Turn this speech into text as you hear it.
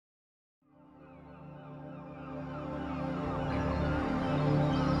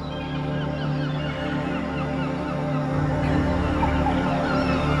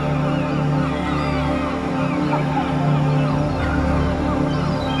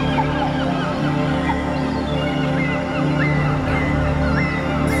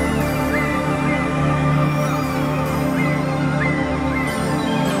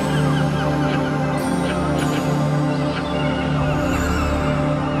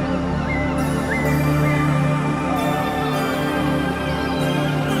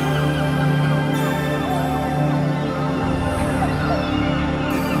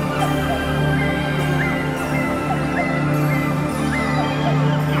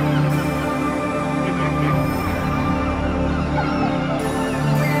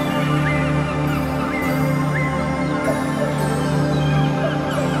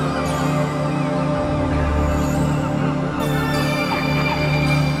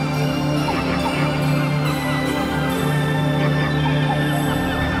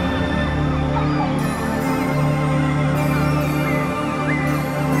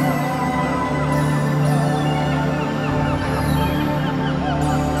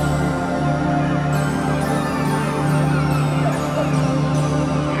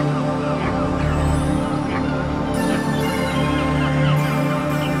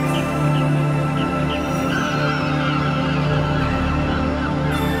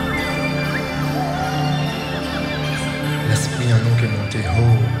canon que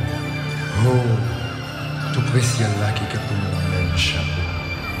monte tout précieux là qui est pour mon même chapeau.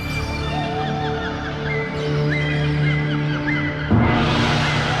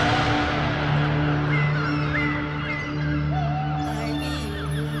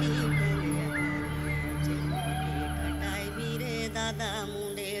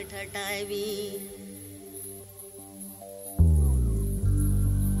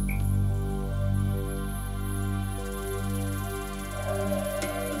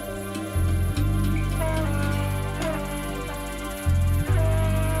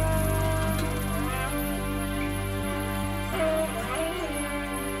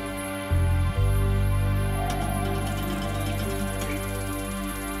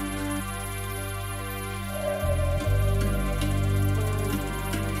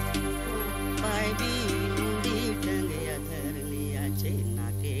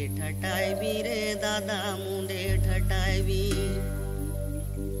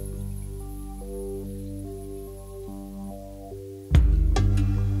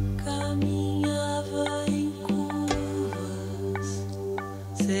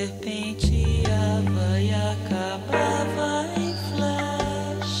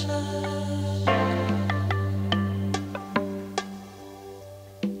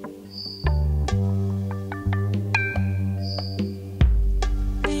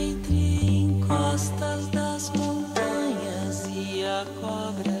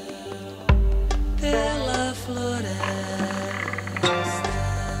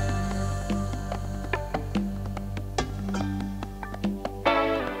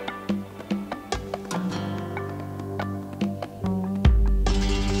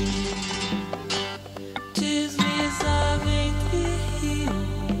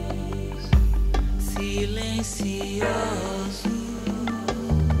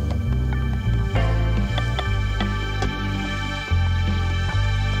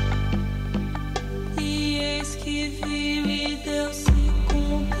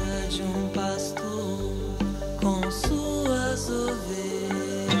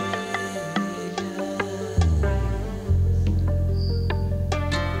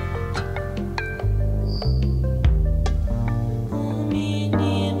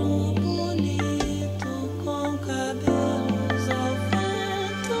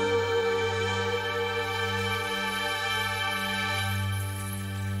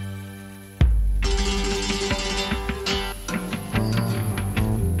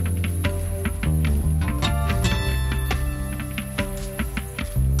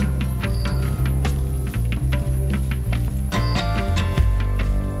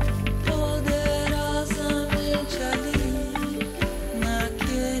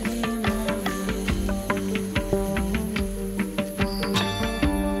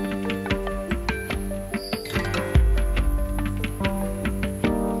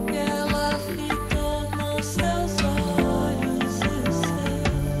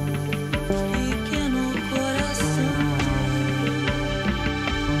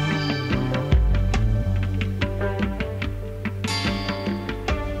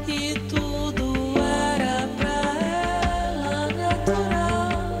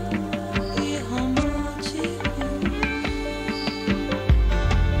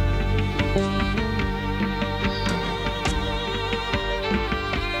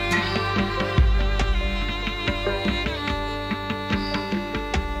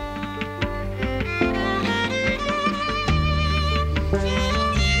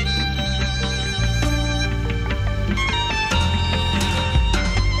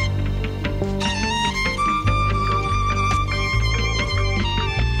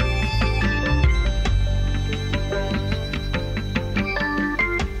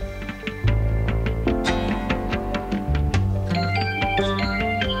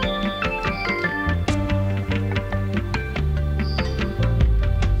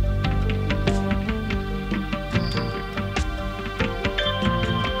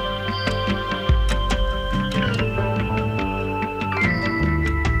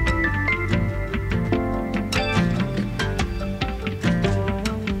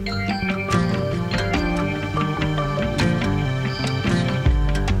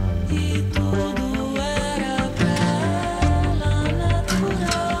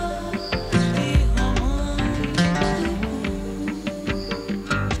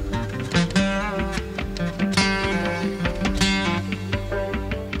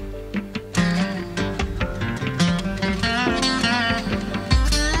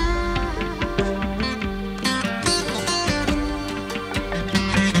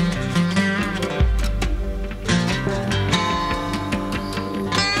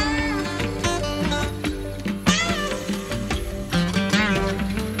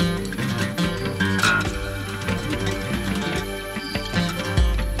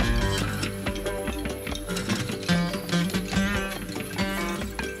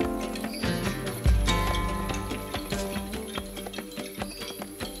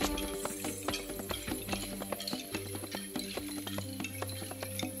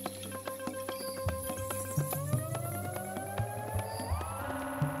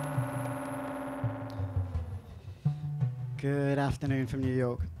 Good afternoon from New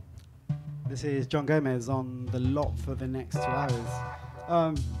York. This is John Gomez on the lot for the next 2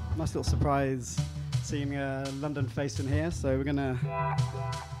 hours. Nice little surprise seeing a London face in here, so we're gonna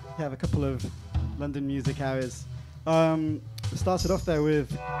have a couple of London music hours. We started off there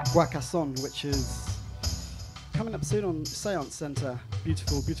with Guacason, which is coming up soon on Seance Centre.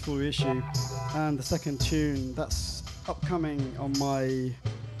 Beautiful, beautiful reissue. And the second tune, that's upcoming on my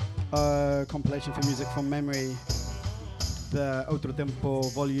compilation for music from memory, the Outro Tempo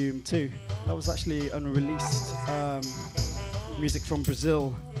Volume 2. That was actually unreleased music from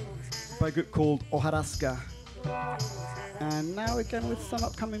Brazil by a group called Ojarasca. And now again with some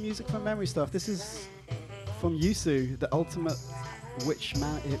upcoming music from memory stuff. This is from Yusu, the ultimate witch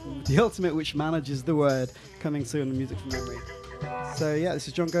manages the word, coming soon on music from memory. So yeah, this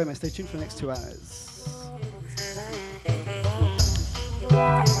is John Gomez. Stay tuned for the next 2 hours.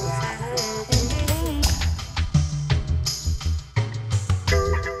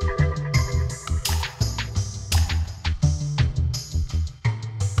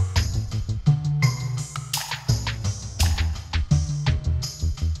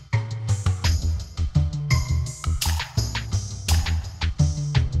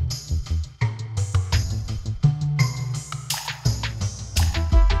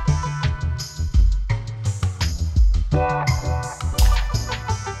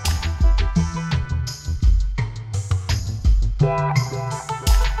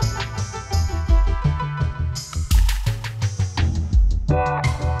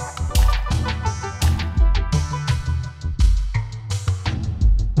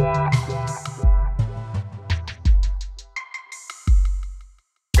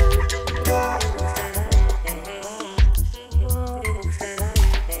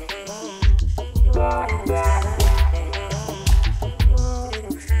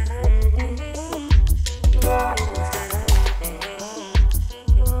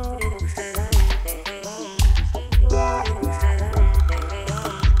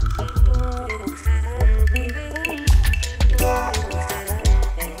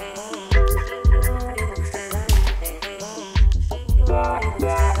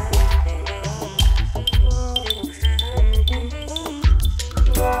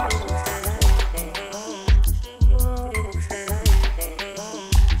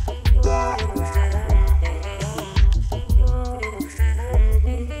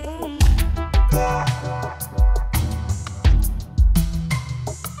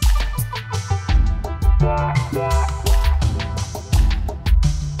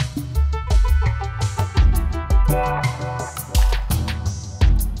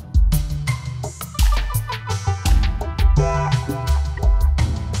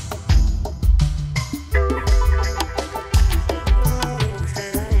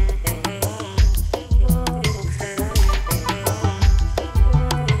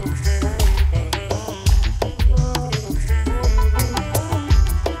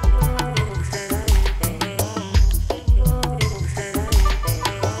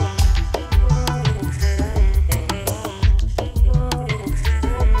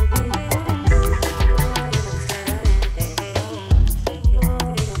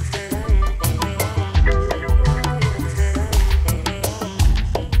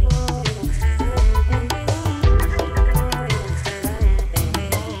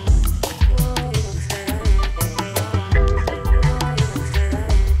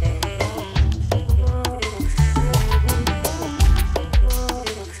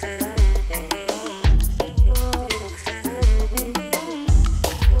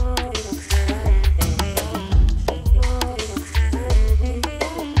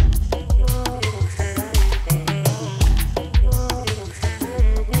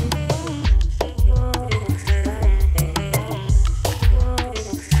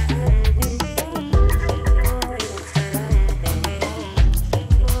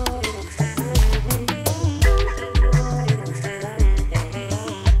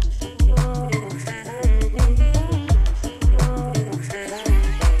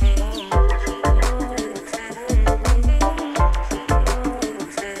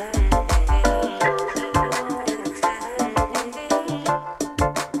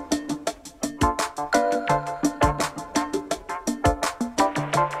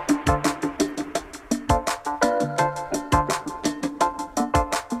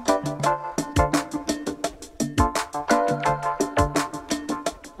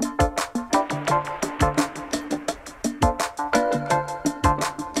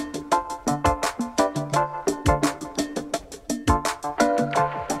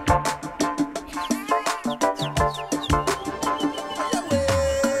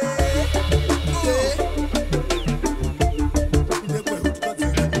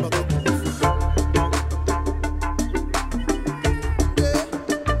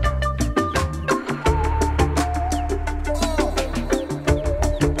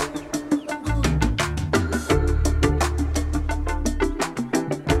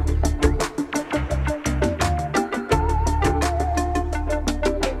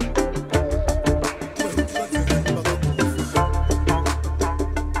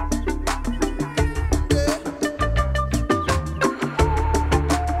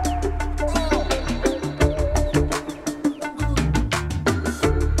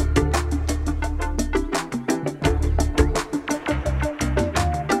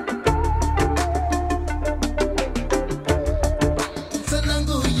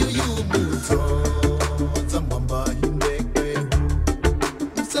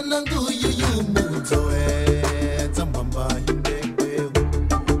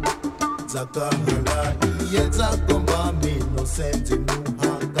 zakahala iye zakomba mino senzi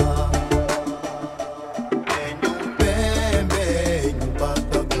muhaka enyumbembe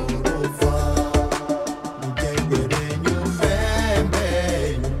nyumbaka gorofa mjengere nyumbembe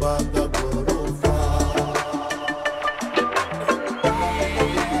nyumbaka gorofa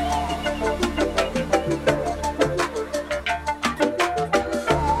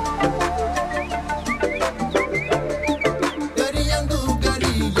gari yangu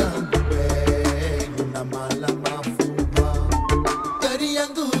we una mala mafupa gari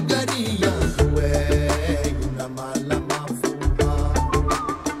yangu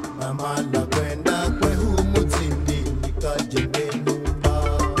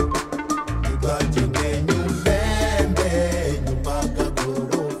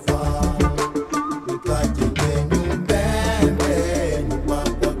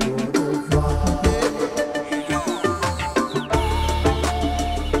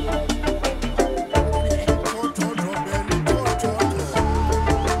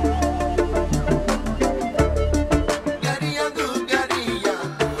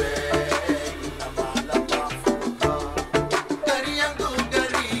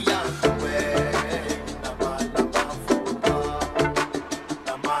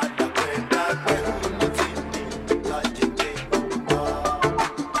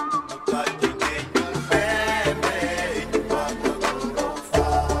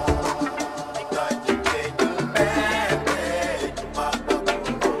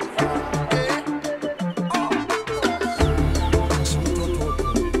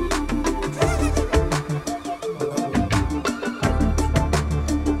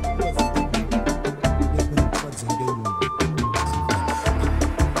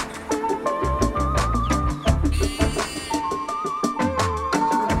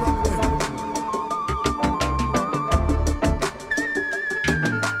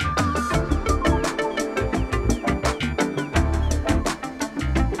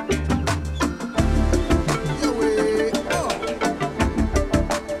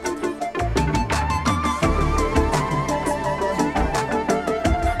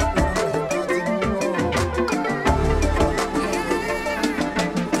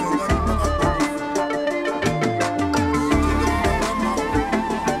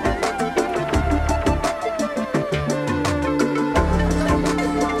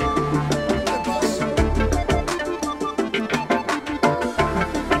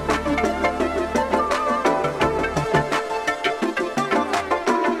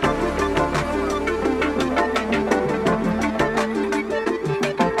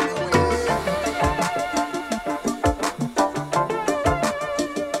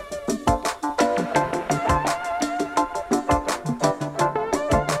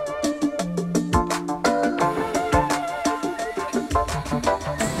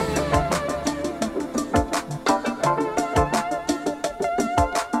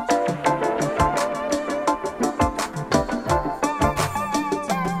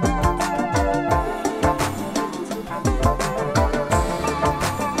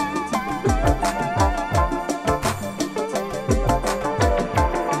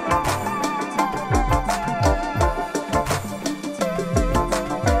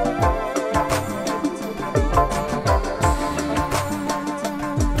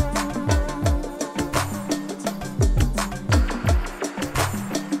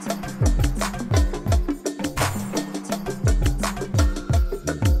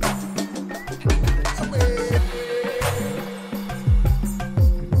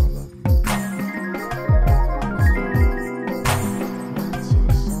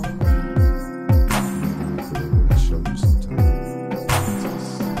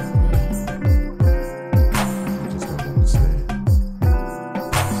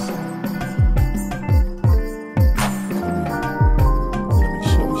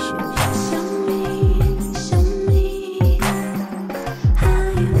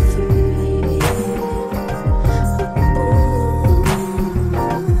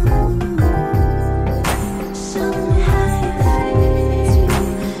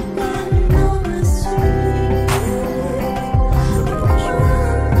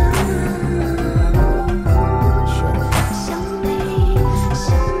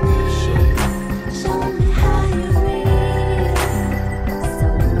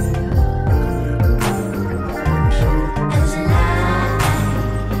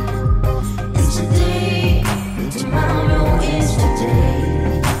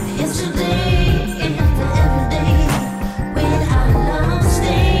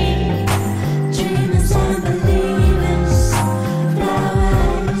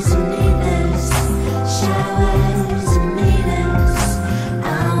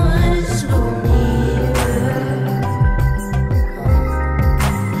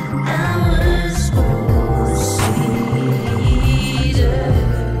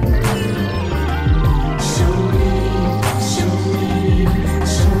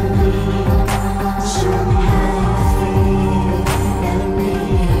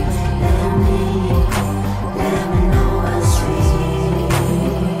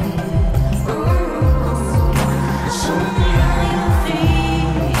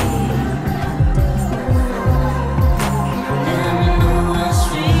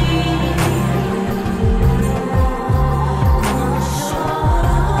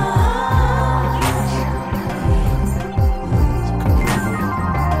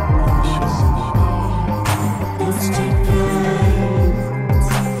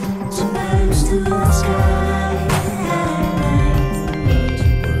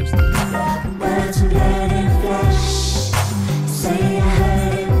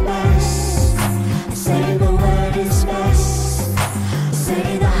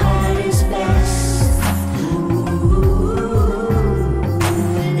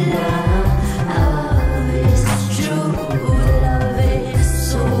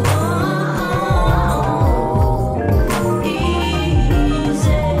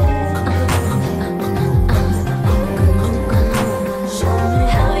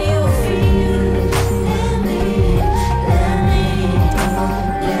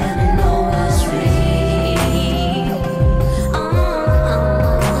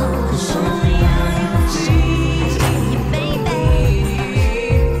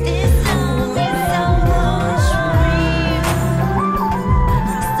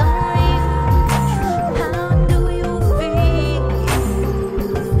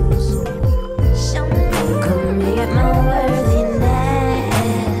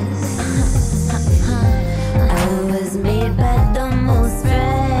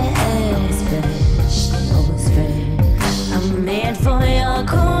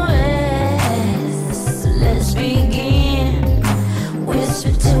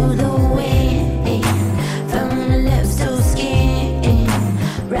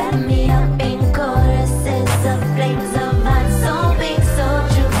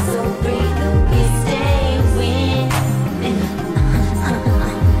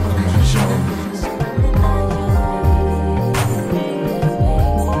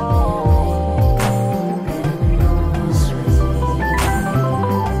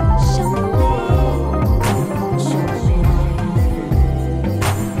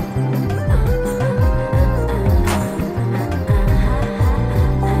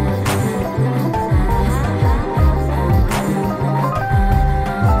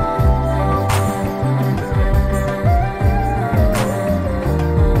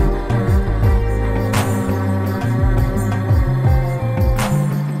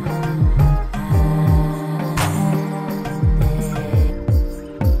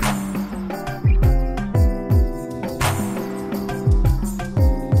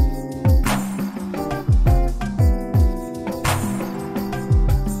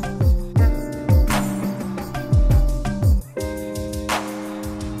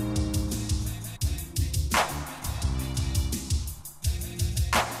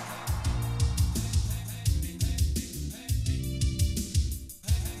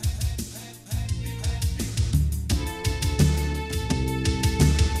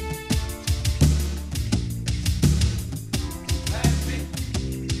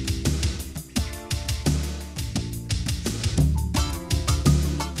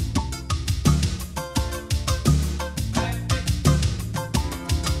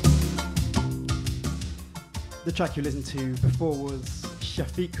The track you listened to before was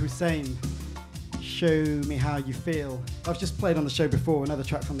Shafiq Hussein, Show Me How You Feel. I've just played on the show before another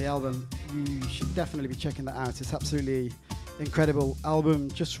track from the album. You should definitely be checking that out. It's absolutely incredible album,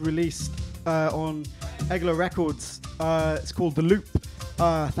 just released on Egler Records. It's called The Loop.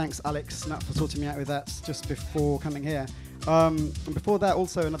 Thanks Alex Nutt for sorting me out with that just before coming here. And before that,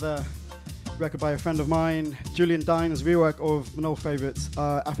 also another record by a friend of mine, Julian Dine's rework of my old favourites,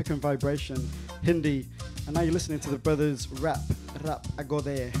 African Vibration, Hindi. And now you're listening to the brothers Rap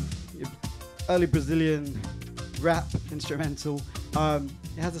Agode, early Brazilian rap instrumental.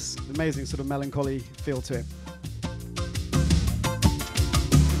 It has this amazing sort of melancholy feel to it.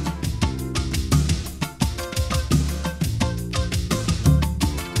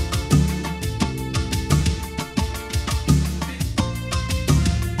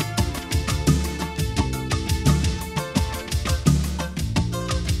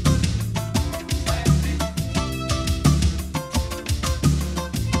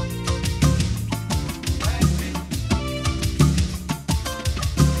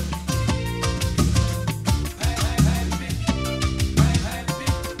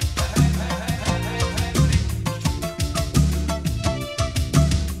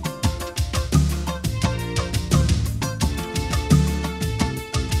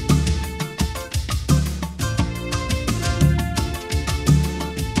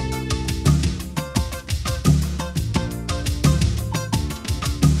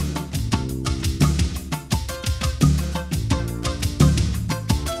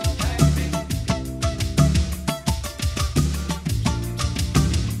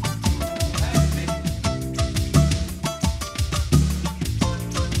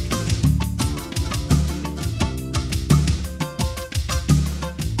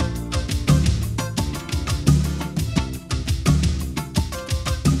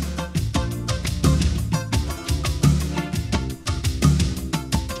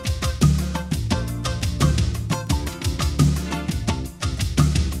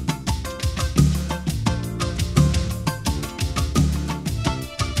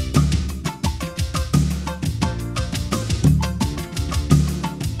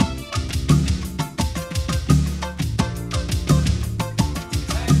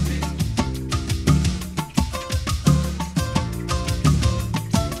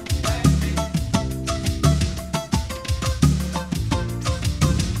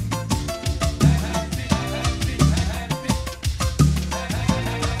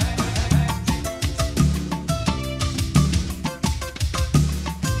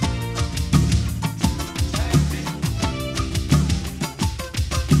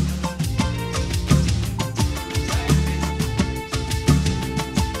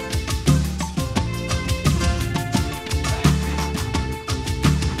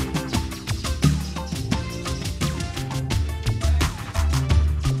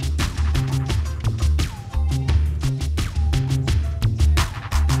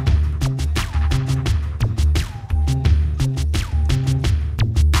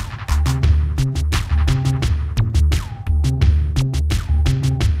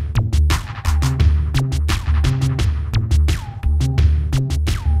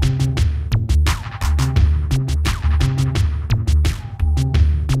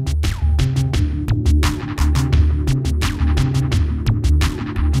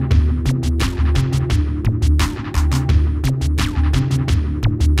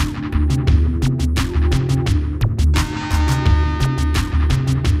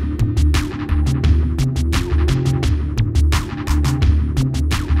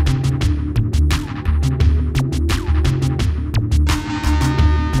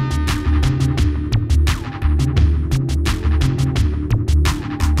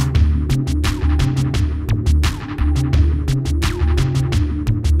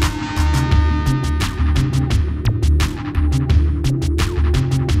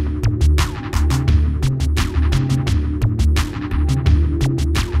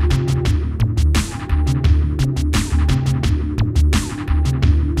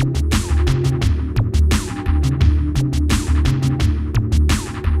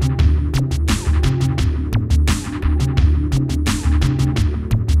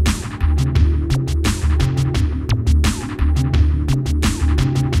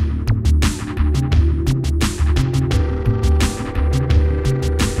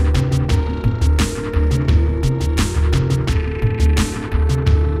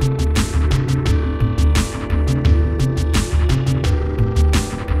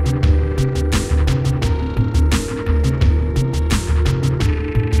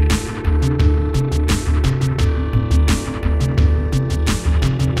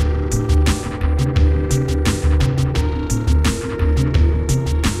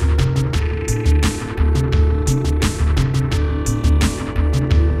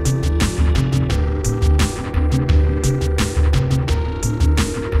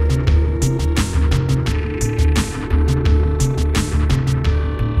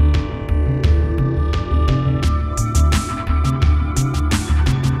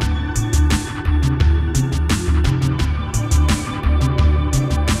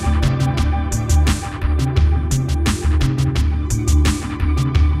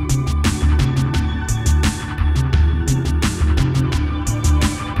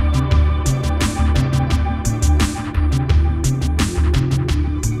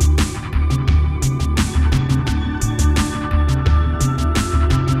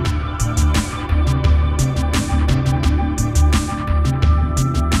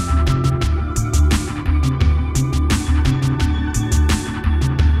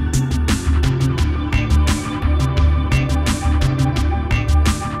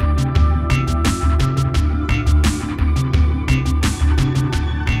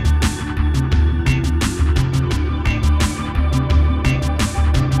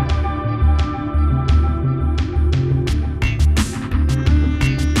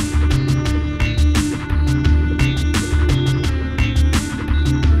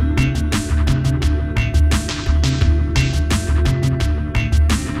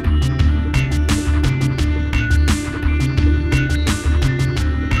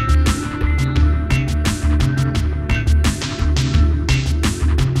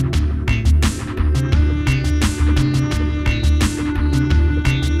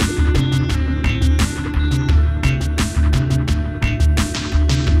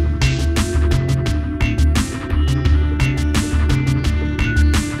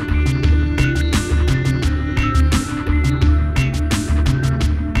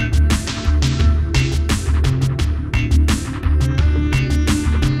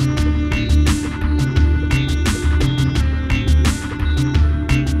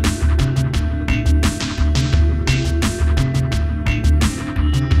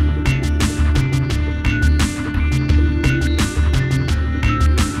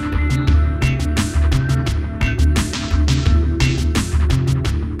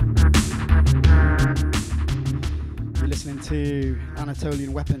 to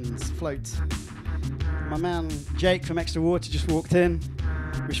Anatolian Weapons, Float. My man Jake from Extra Water just walked in,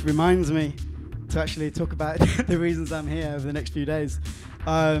 which reminds me to actually talk about the reasons I'm here over the next few days.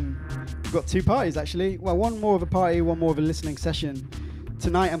 We've got two parties actually. Well, one more of a party, one more of a listening session.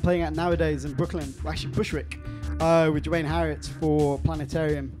 Tonight I'm playing at Nowadays in Brooklyn, actually Bushwick, with Dwayne Harriott for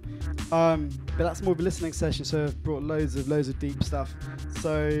Planetarium. But that's more of a listening session, so I've brought loads of deep stuff.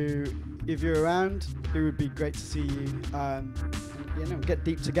 So if you're around, it would be great to see you, get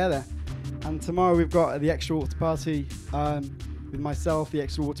deep together. And tomorrow we've got the Extra Water party with myself, the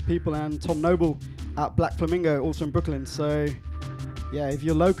Extra Water people, and Tom Noble at Black Flamingo, also in Brooklyn. So yeah, if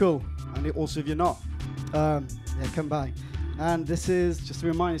you're local, and also if you're not, come by. And this is, just a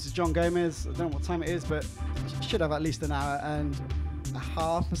reminder, this is John Gomez. I don't know what time it is, but should have at least an hour and a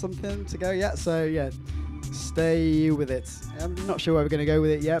half or something to go yet. So yeah, stay with it. I'm not sure where we're going to go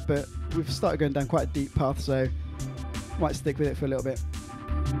with it yet, but we've started going down quite a deep path, so might stick with it for a little bit.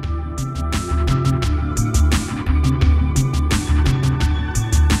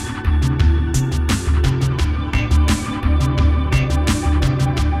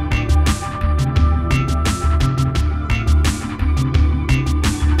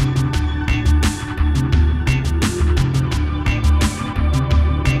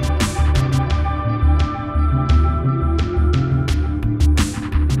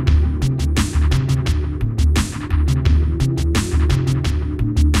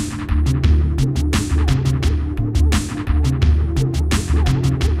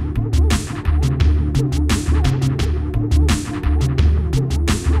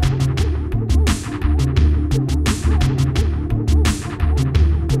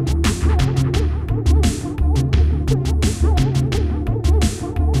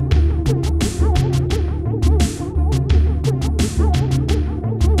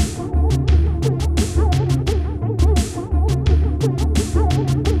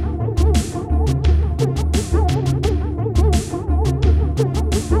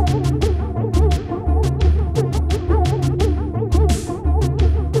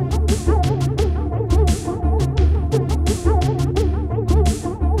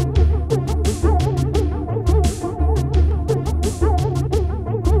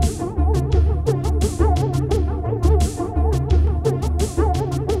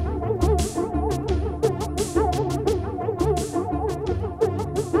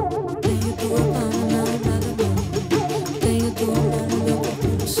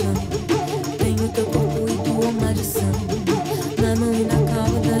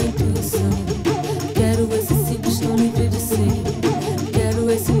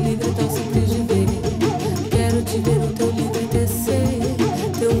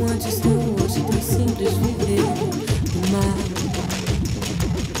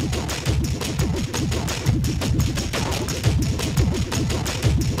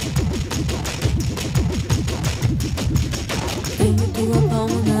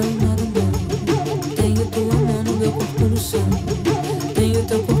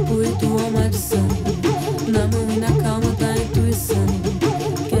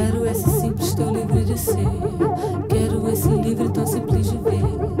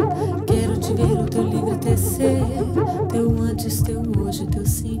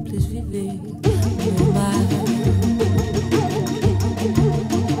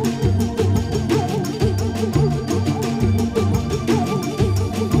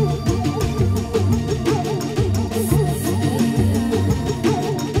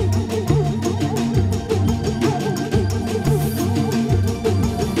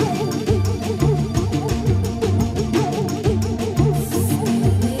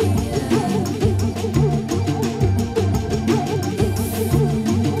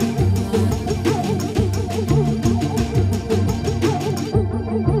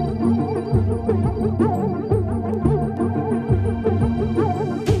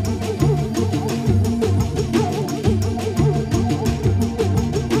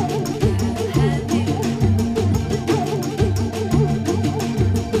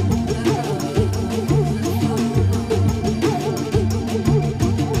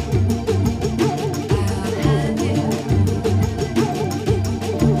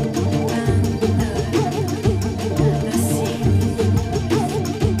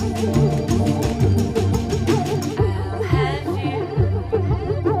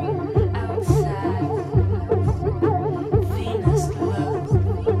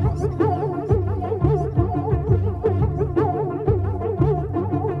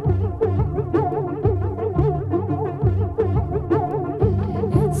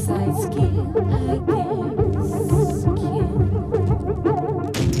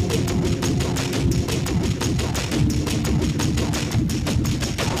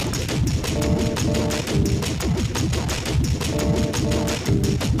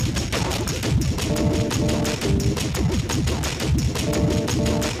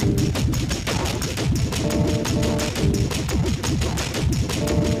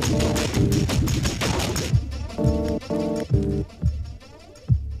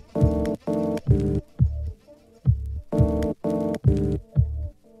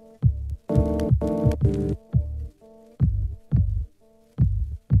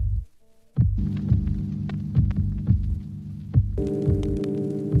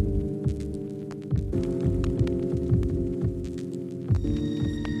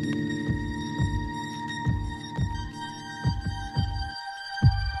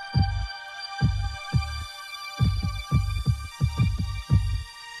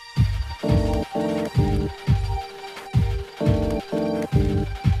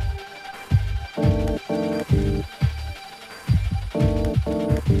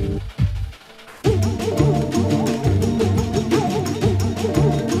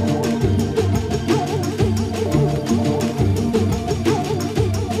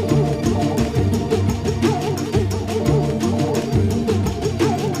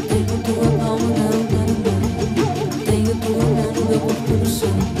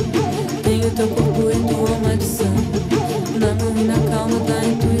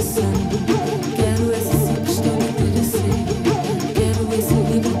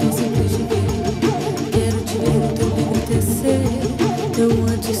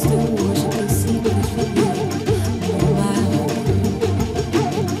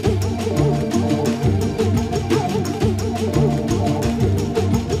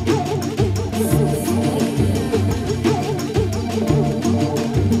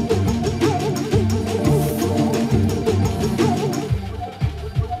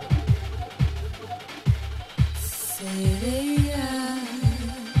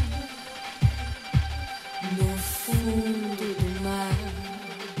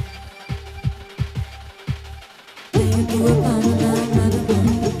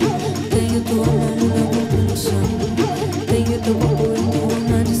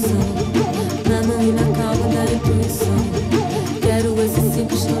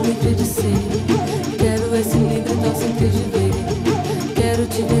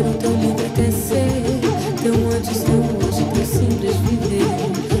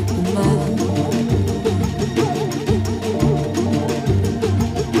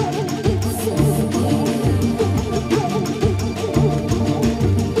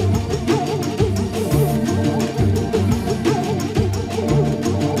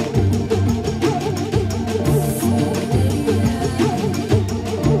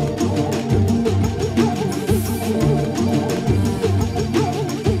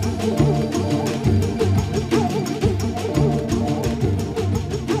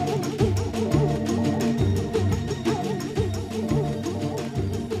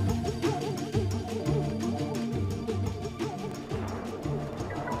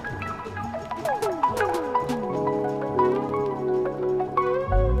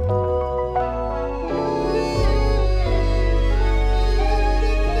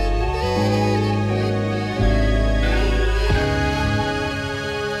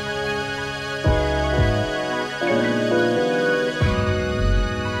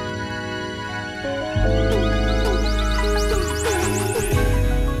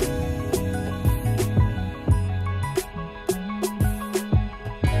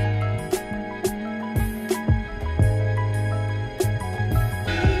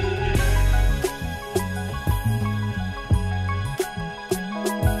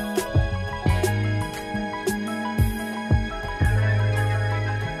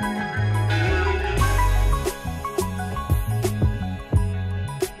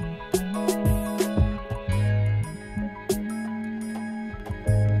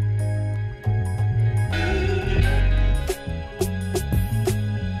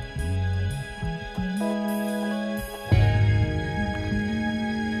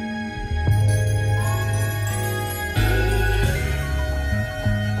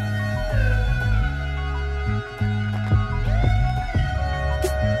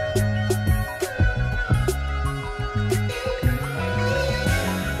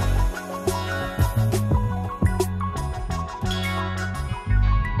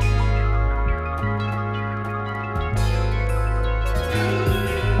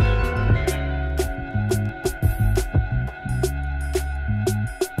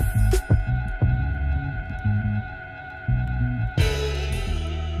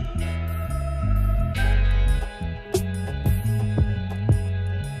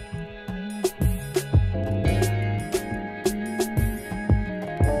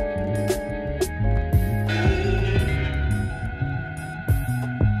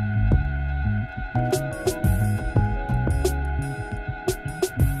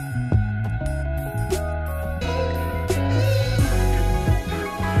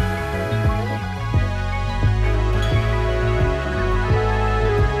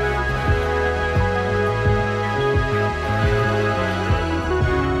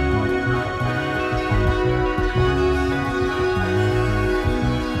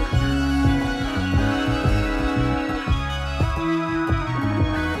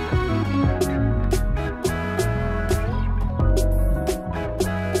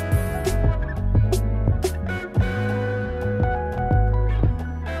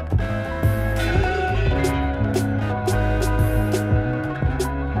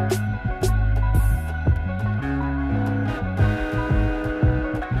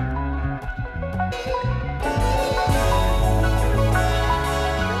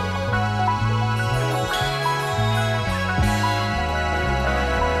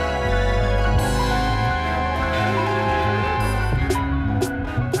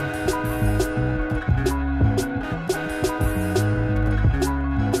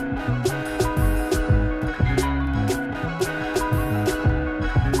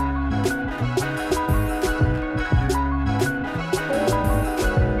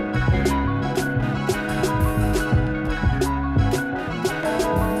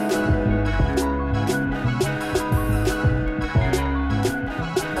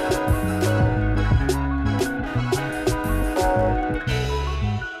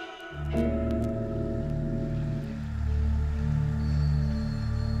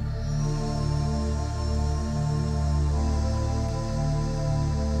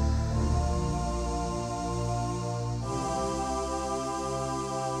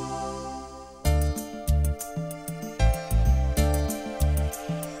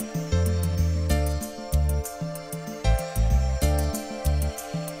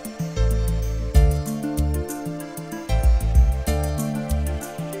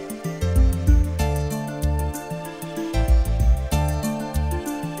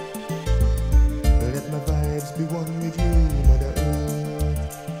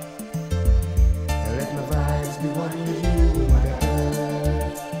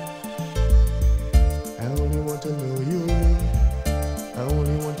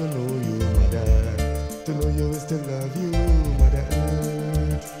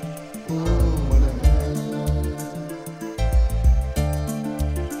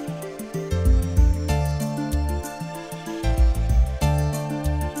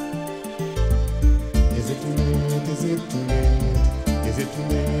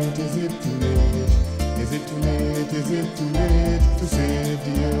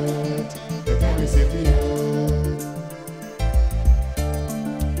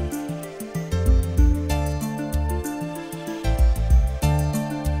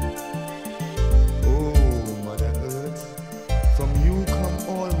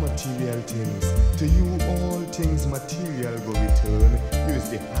 material things. To you all things material go return. You is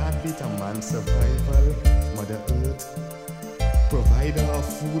the heartbeat of man's survival, Mother Earth. Provider of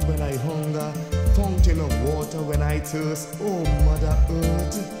food when I hunger, fountain of water when I thirst, oh Mother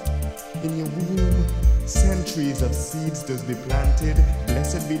Earth. In your womb, centuries of seeds does be planted.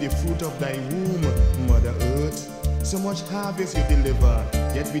 Blessed be the fruit of thy womb, Mother Earth. So much harvest you deliver,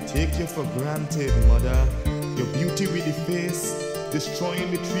 yet we take you for granted, Mother. Your beauty we deface,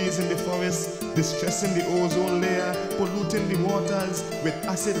 destroying the trees in the forest, distressing the ozone layer, polluting the waters with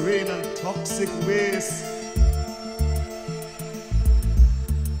acid rain and toxic waste.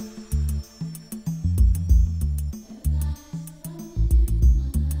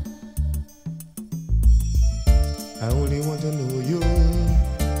 I only want to know you,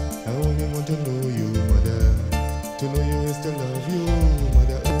 I only want to know you, Mother. To know you is to love you,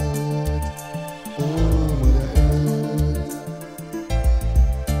 Mother Earth. Oh, Mother Earth.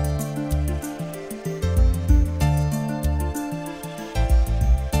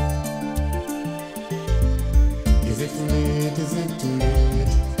 Is it too late? Is it too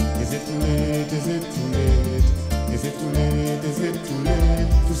late? Is it too late? Is it too late? Is it too late? Is it too late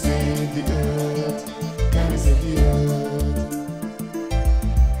to save the earth? Can you save the earth?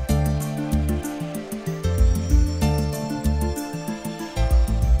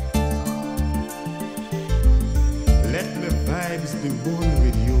 Let my vibes be one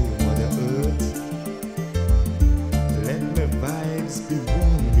with you, Mother Earth. Let my vibes be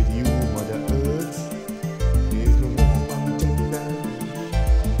one with you, Mother Earth. There is no one tender,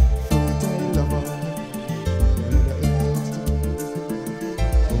 fertile lover, Mother Earth.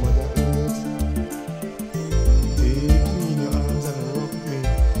 Oh, Mother Earth.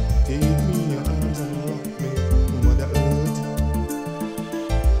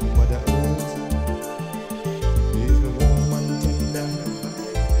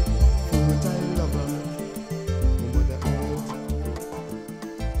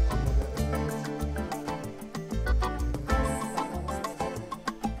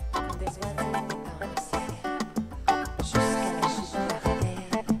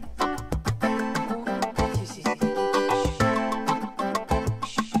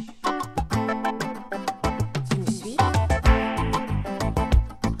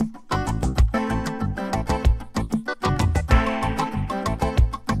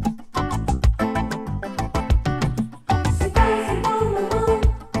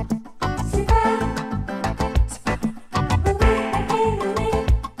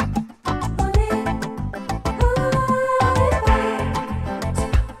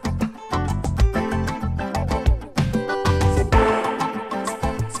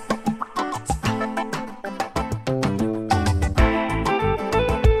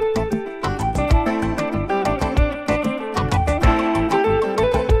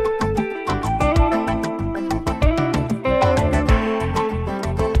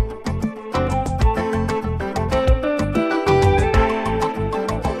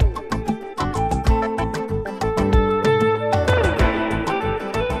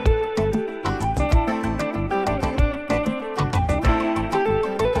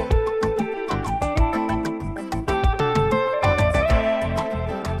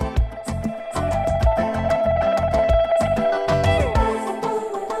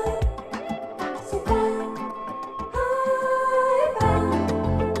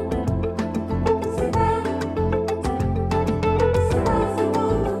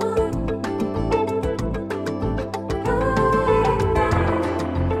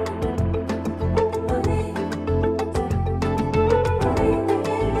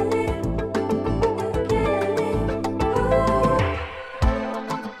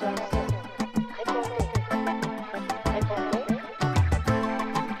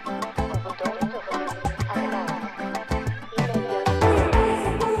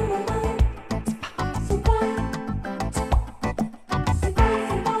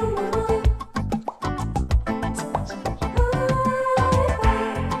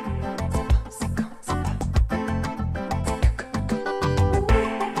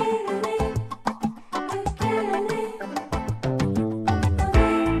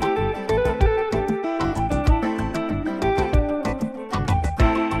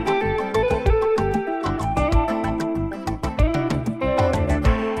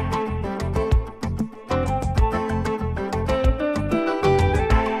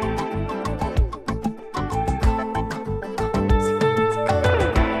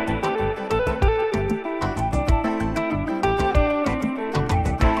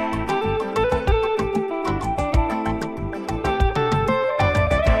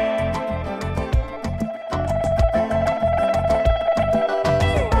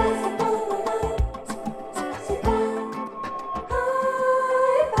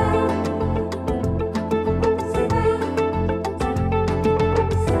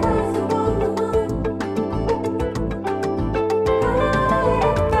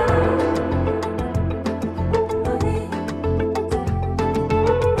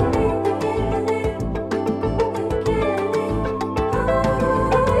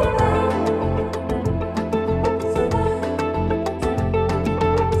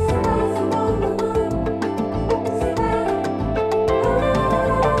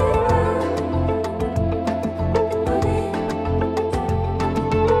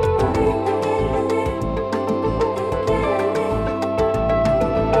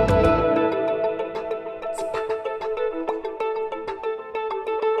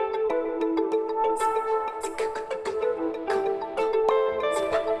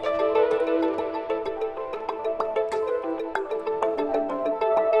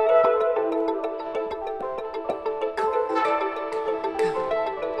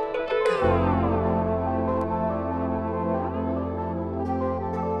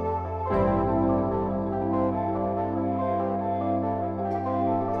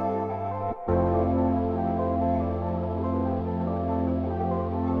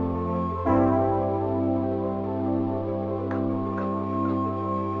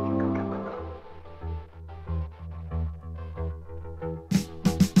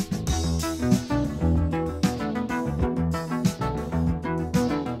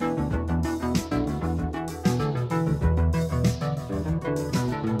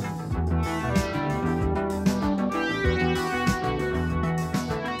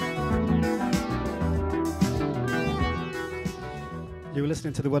 You were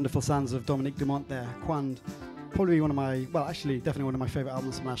listening to the wonderful sounds of Dominique Dumont there. Quand, probably one of my, well, actually, definitely one of my favourite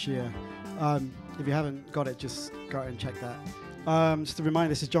albums from last year. If you haven't got it, just go out and check that. Just a reminder,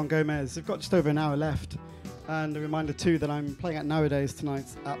 this is John Gomez. I've got just over an hour left. And a reminder, too, that I'm playing at Nowadays tonight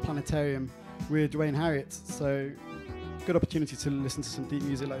at Planetarium with Dwayne Harriott. So, good opportunity to listen to some deep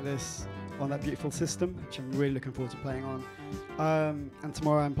music like this on that beautiful system, which I'm really looking forward to playing on. And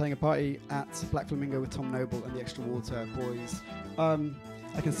tomorrow I'm playing a party at Black Flamingo with Tom Noble and the Extra Water Boys.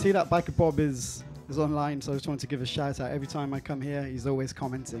 I can see that Biker Bob is online, so I just wanted to give a shout out. Every time I come here, he's always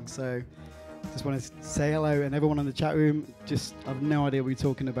commenting. So just want to say hello, and everyone in the chat room, just I have no idea what you're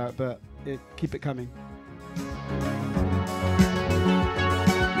talking about, but keep it coming.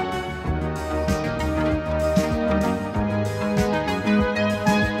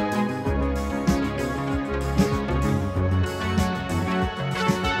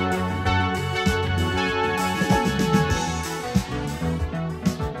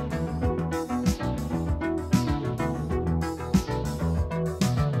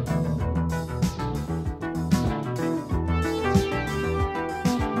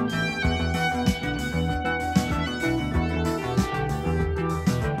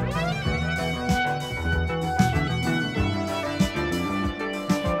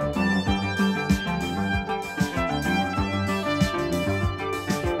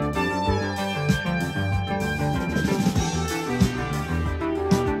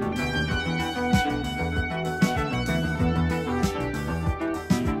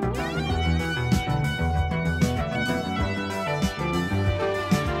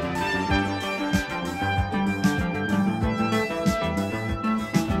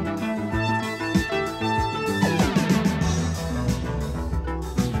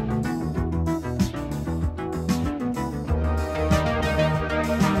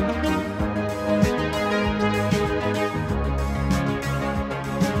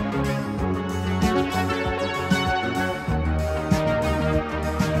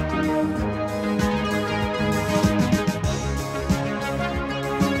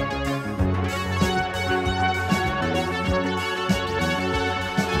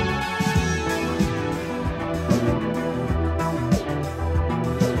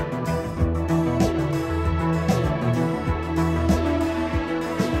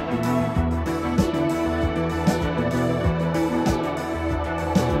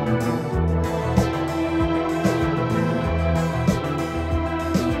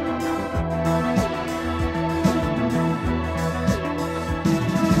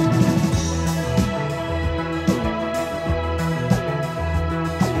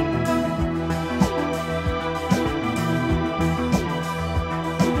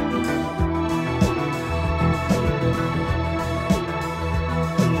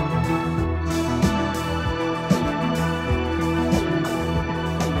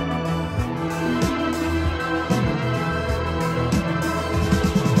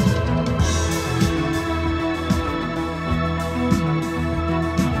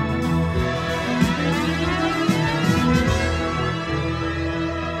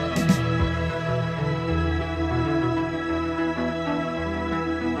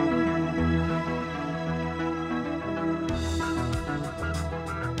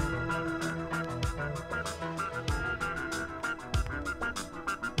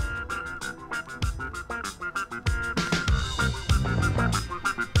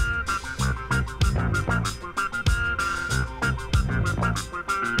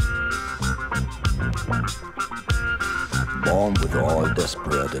 Born with all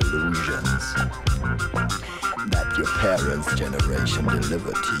desperate illusions that your parents' generation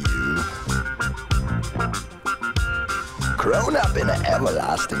delivered to you. Grown up in an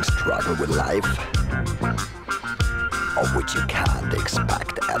everlasting struggle with life, of which you can't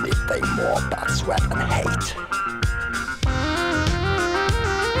expect anything more but sweat and hate.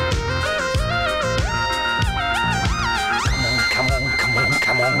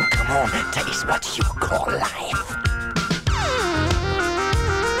 Come on, taste what you call life.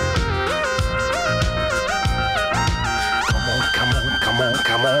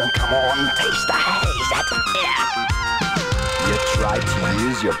 Come on, taste the haze at the air. You try to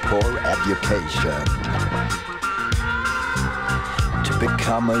use your poor education to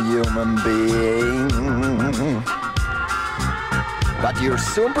become a human being, but you're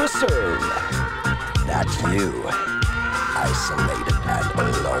soon perceived that you, isolated and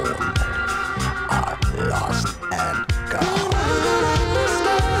alone, are lost and gone.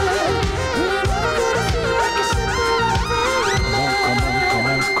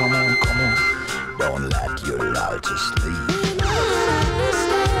 Come on, don't let you lull to sleep.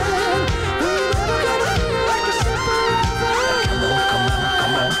 Come on,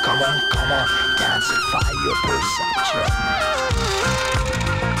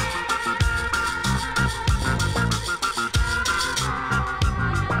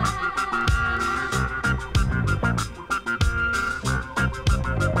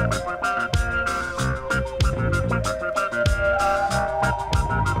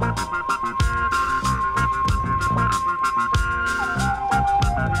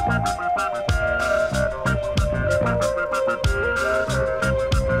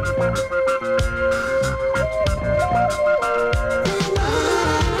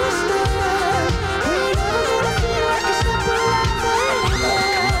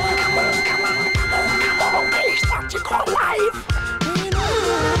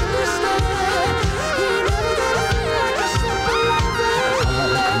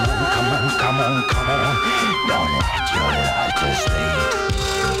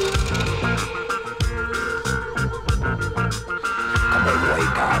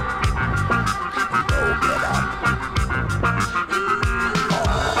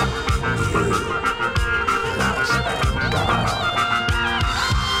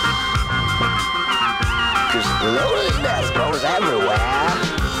 Loneliness grows everywhere.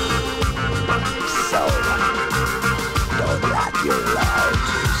 So, don't rock your love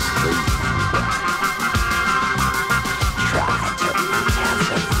to sleep. Try to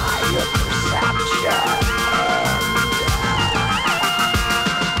intensify your perception.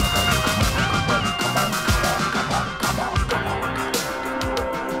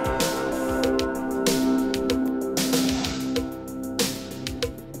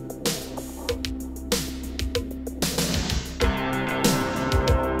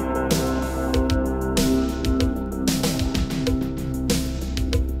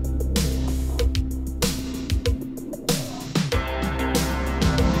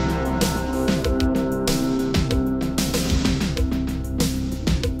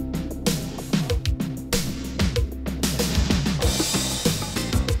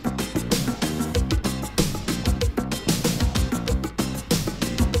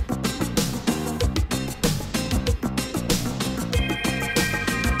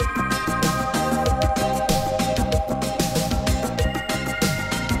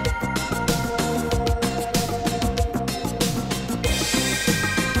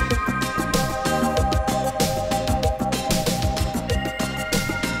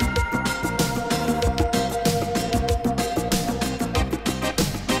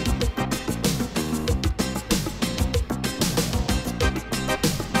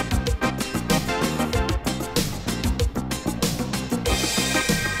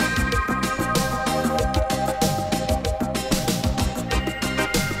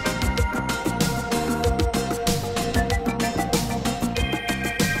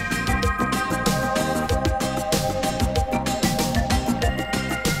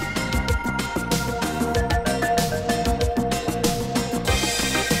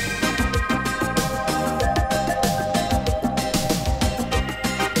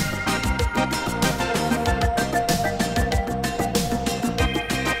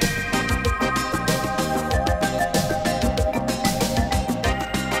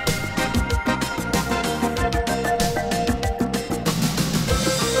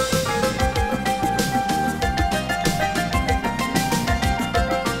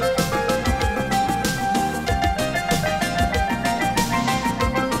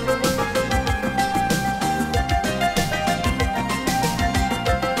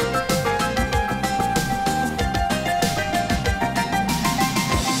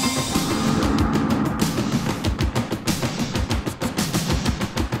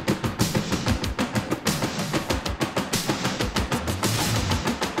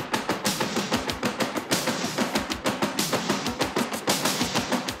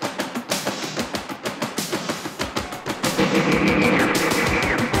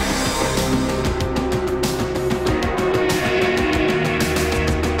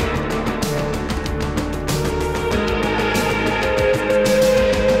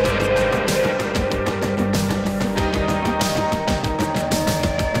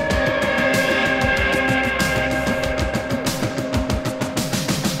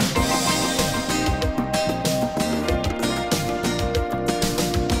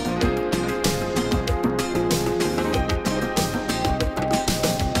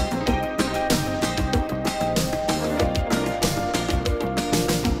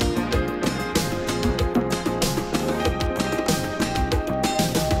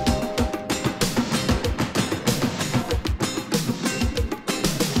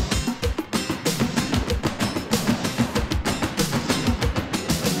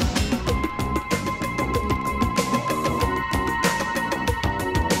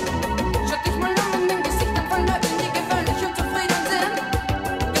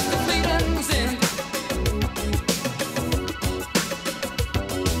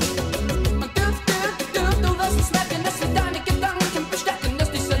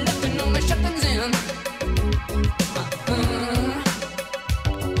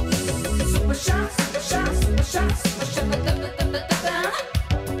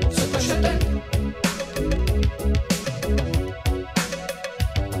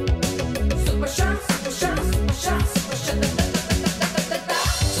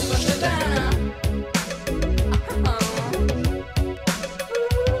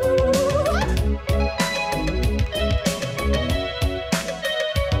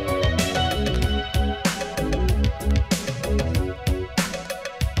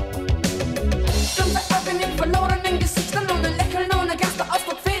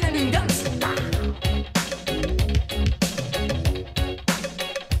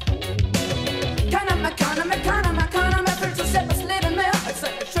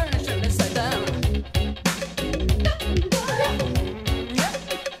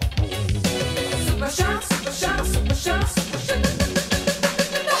 Super Chance,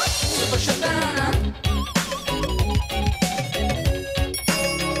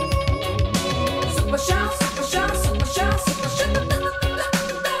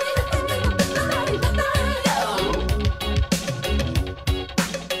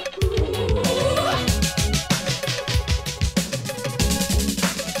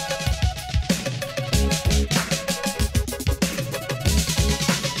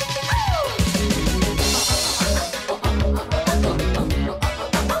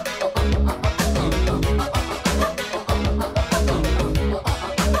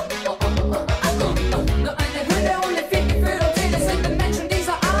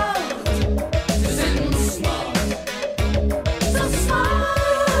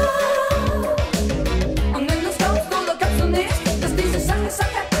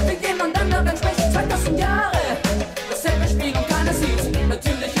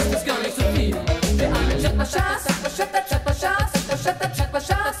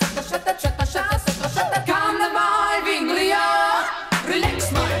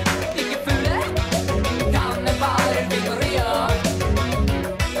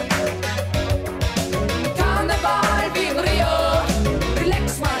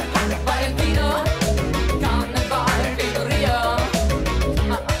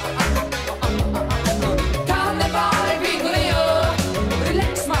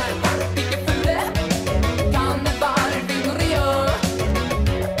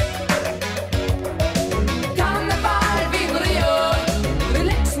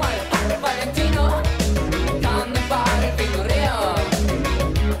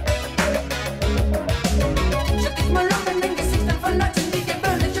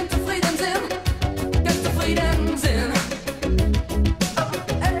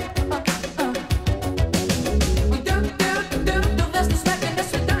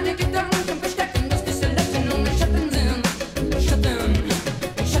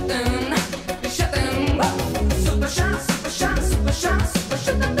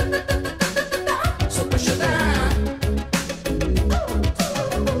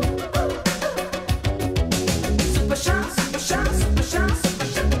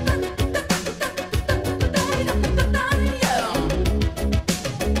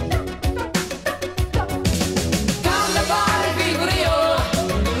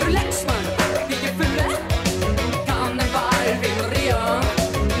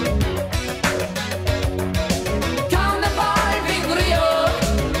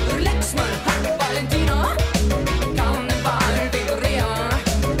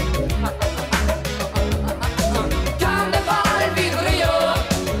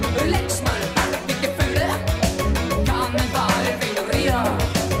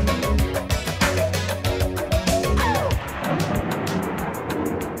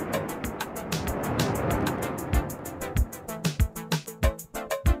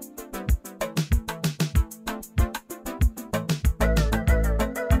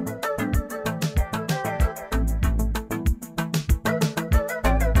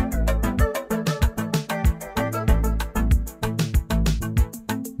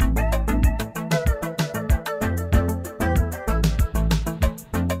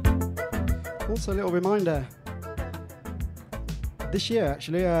 Also, a little reminder. This year,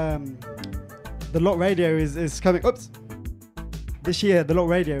 actually, the Lot Radio is coming. Oops. This year, the Lot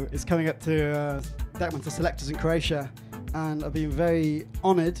Radio is coming up to Dekmantel Selectors in Croatia, and I've been very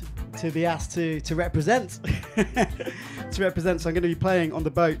honoured to be asked to represent. To represent. So I'm going to be playing on the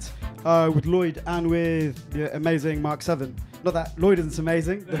boat with Lloyd and with the amazing Mark Southern. Not that Lloyd isn't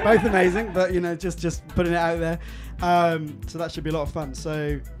amazing; they're both amazing, but you know, just putting it out there. So that should be a lot of fun.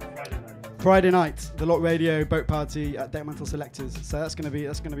 So Friday night, the Lot Radio boat party at Dekmantel Selectors. So that's going to be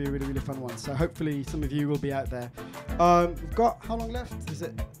a really fun one. So hopefully some of you will be out there. We've got how long left? Is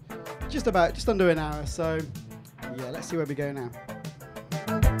it just under an hour? So yeah, let's see where we go now.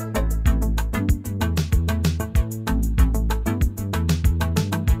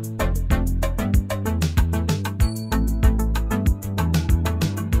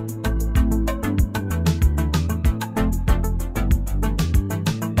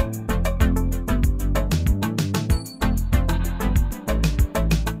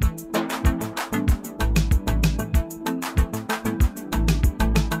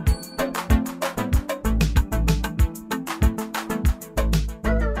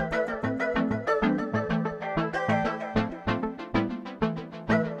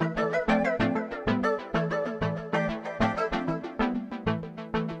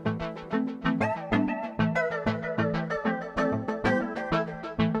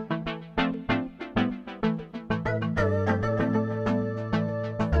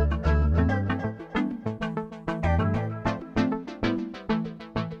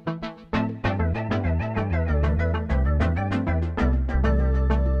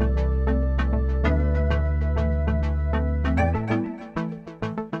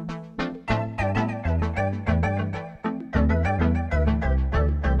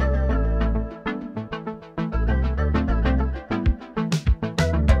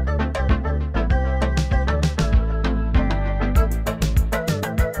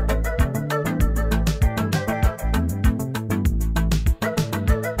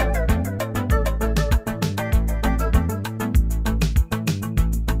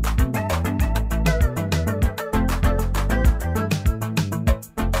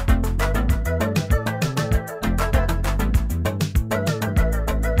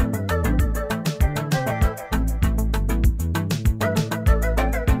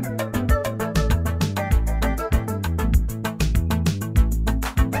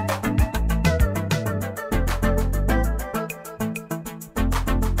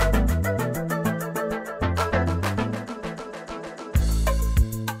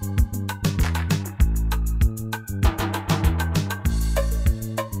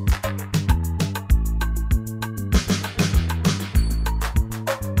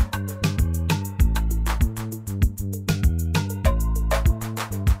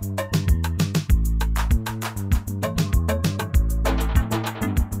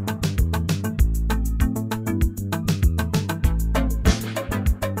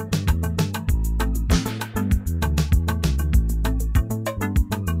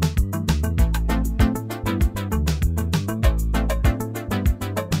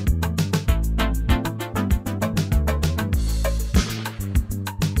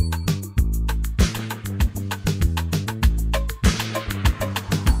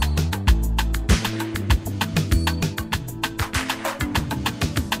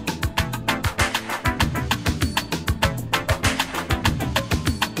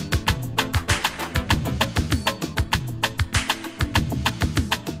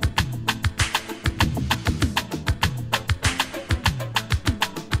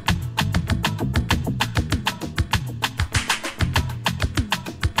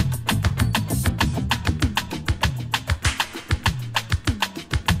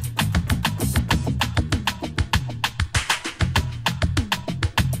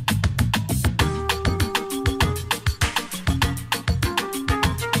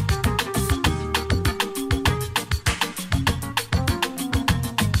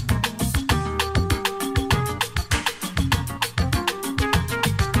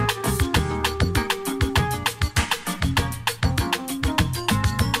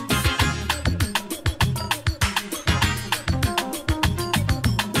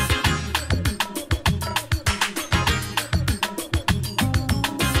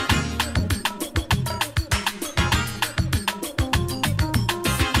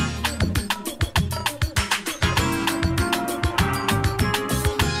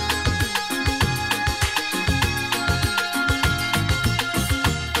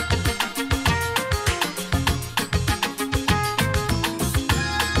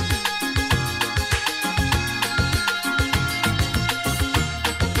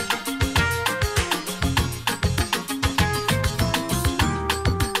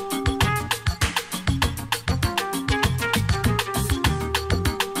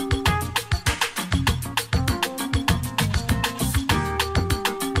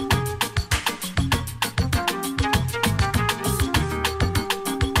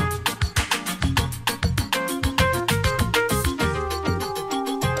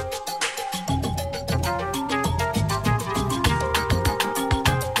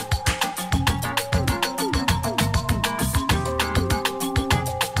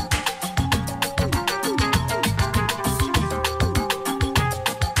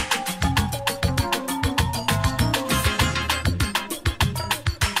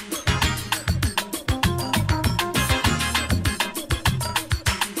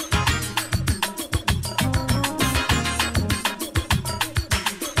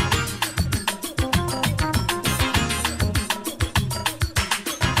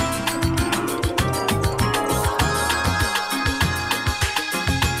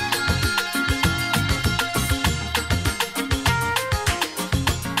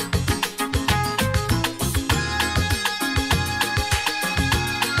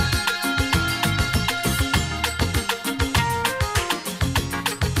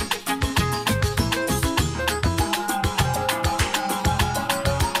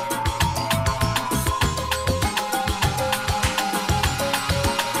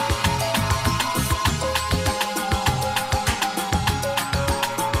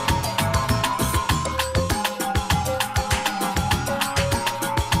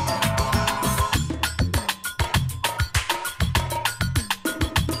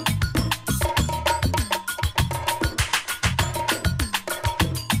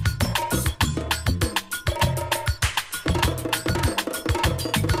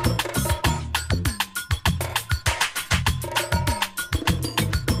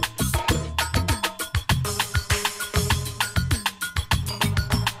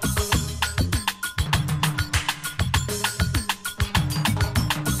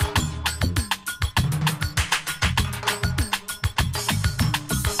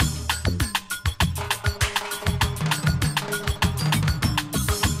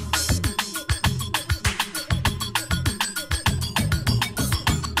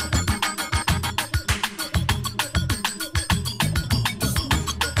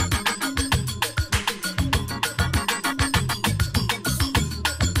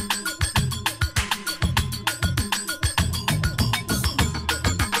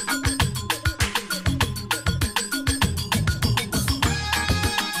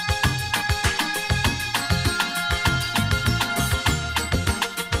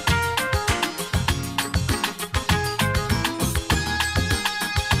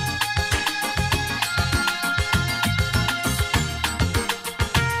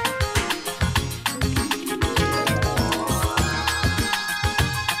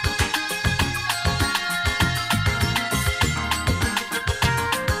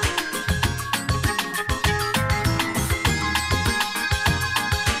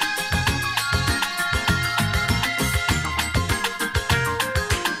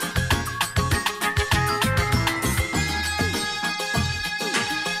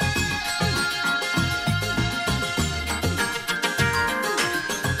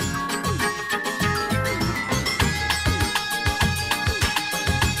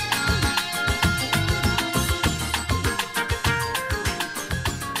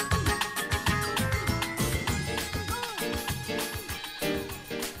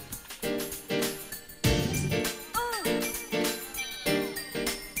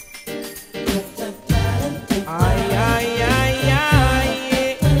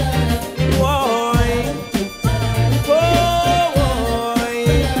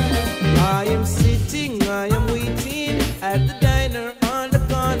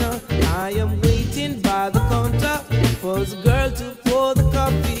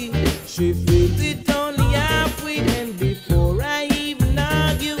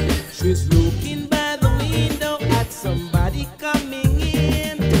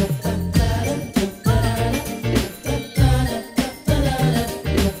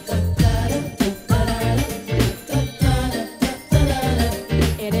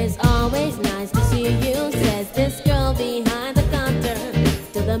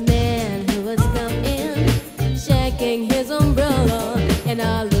 a man who was coming, shaking his umbrella, and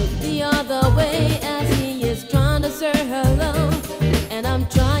I look the other way as he is trying to serve her love, and I'm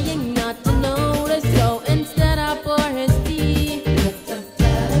trying not to notice, so instead I pour his tea.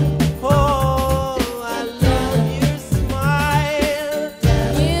 Oh, I love your smile.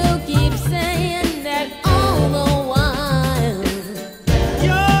 You keep saying that all the while.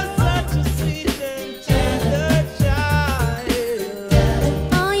 You're such a sweet and tender child.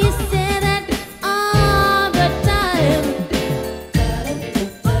 Oh, you say that all the time.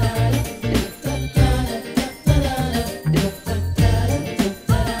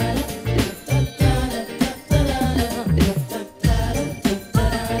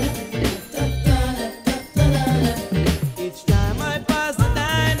 Each time I pass the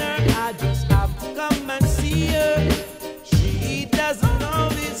diner, I just have to come and see her. She doesn't know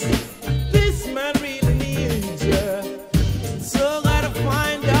this man really needs her. So gotta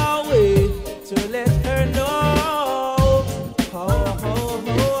find a way to let her know how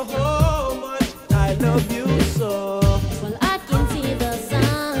much I love you so. Well, I can see the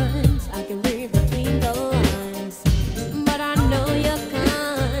signs, I can read between the lines, but I know you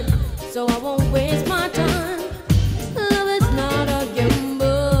can't, so I won't waste my time. Love is not a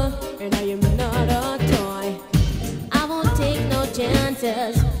gamble, and I am not a toy. I won't take no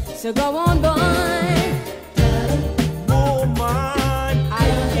chances, so go on, boy. Woman, I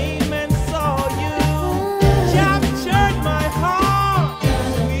came and saw you, captured my heart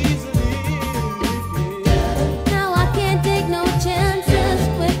so easily. Now I can't take no chances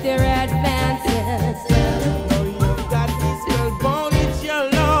with your advances. Oh, you've got me spellbound with your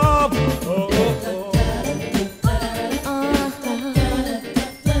love.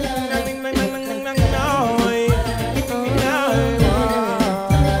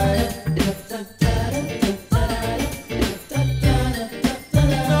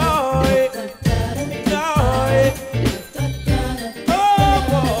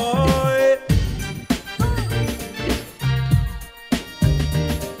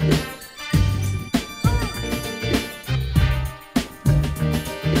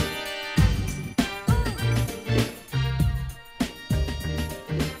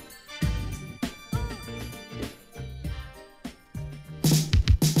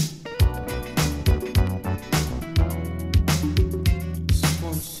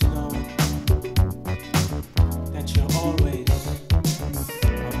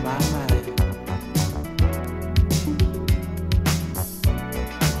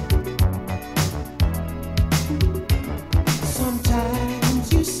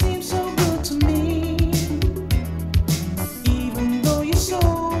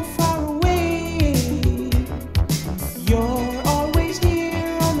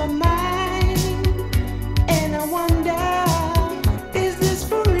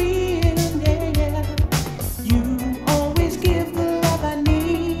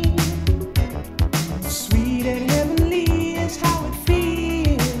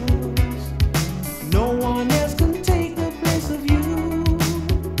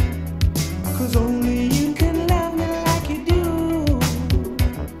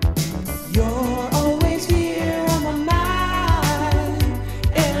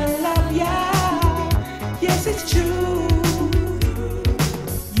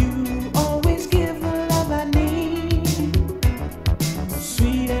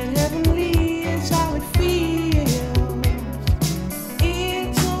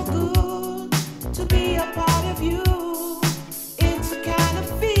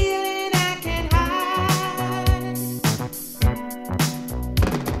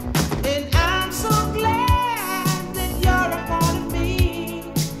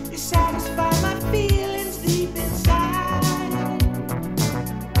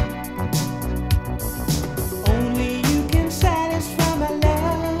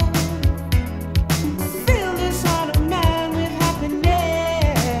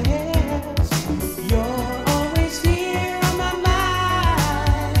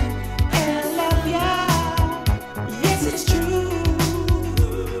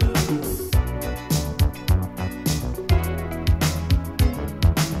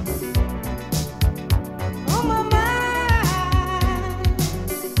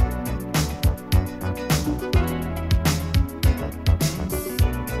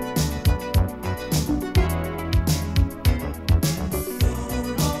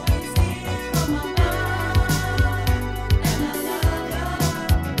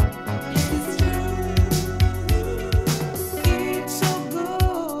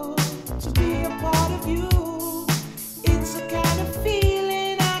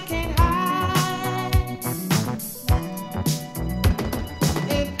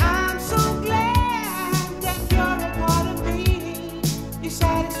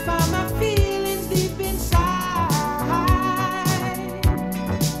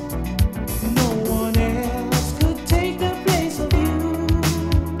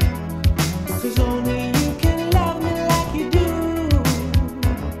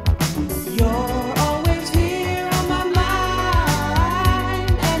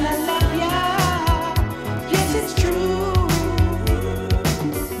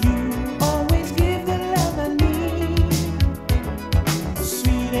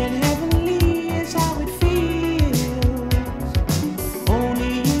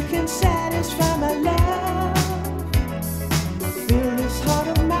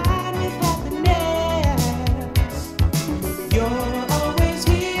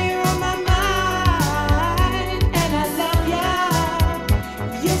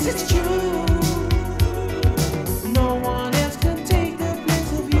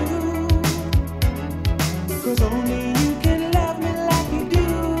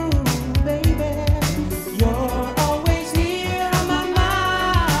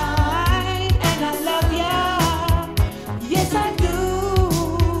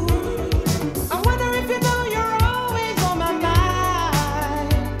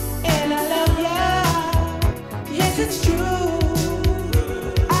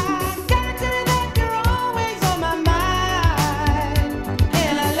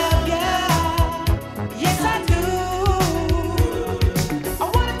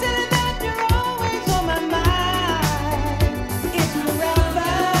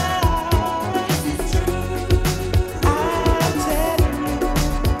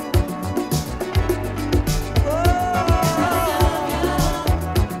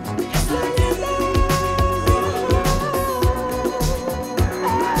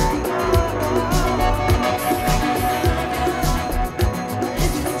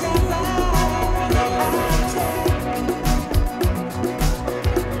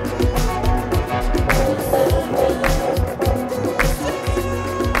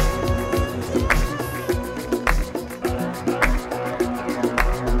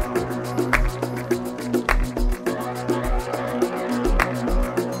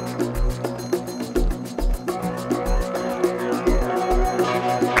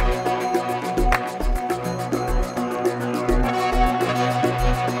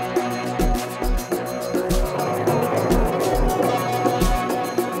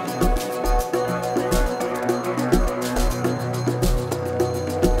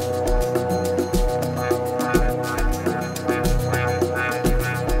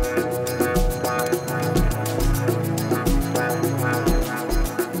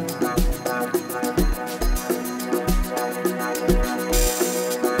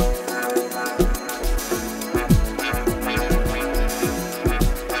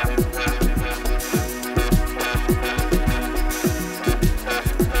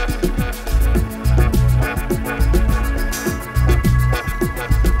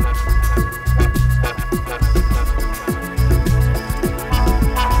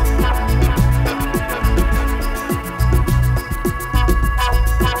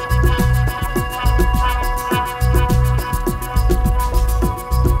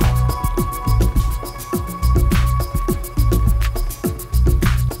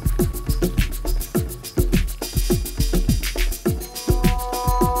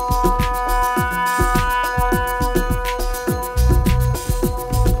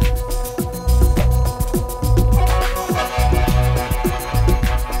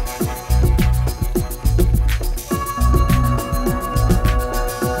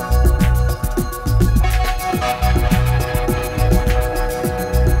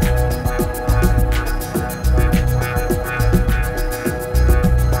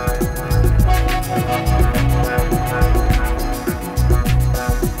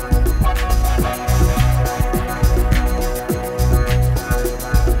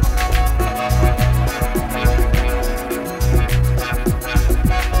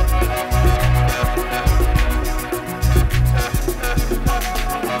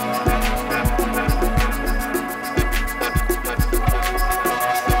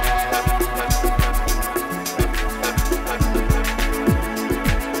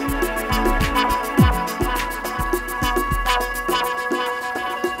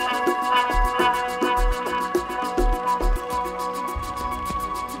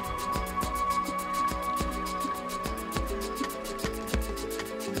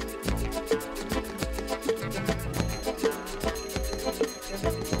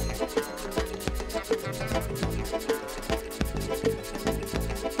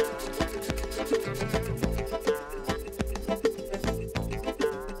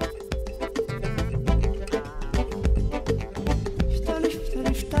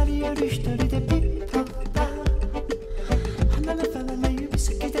 夜一人でピッポッパ離れ離れ指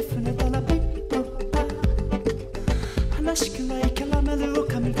先で船たらピッポッパ話しくないキャラメルを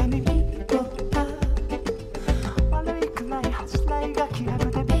噛み噛みピッポッパ悪いくらい恥じらいが気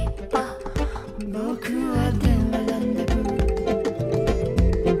楽でピッポ僕は電話ランデブー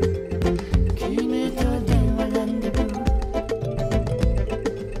君と電話ランデブー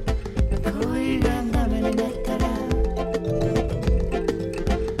恋がダメになったら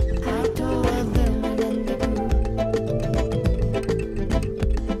あとは電話ランデブー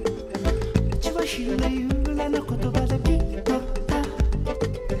うちは昼で夕暮れの言葉でピッポッパ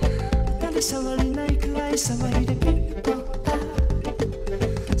当たり障りないくらい騒いでピッポッパ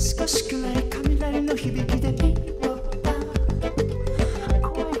少しくらい雷の響きでピッポッパ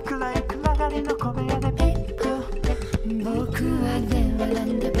怖いくらい暗がりの小部屋でピッポ僕は電話ラ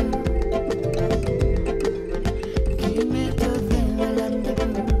ンデブー君と電話ランデブー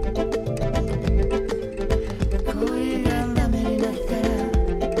恋がダメになったら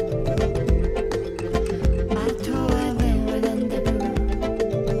あとは電話ランデブー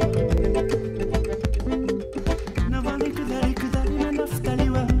上り下り下り目の二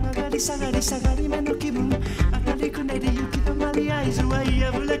人は上がり下がり下がり目の気分当たりくねり行き止まり合図は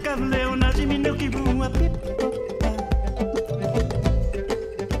やぶれかぶれおなじみの気分はピッポッパ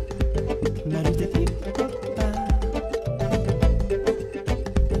まるでピッポッパ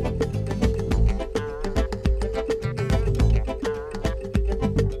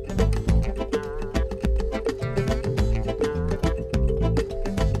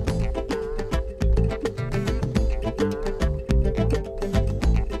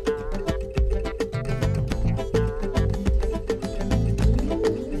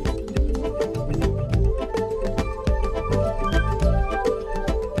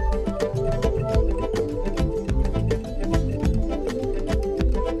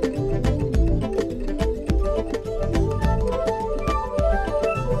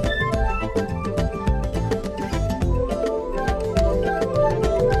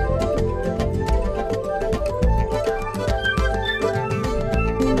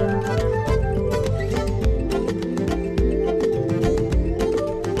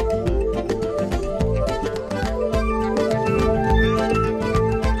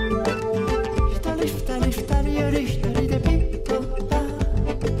二人より一人でピッポッパ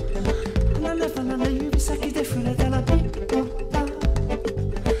離れ離れ指先で触れたらピッポッパ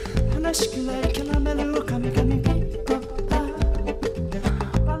話しくないキャラメルを噛み噛みピッポッパ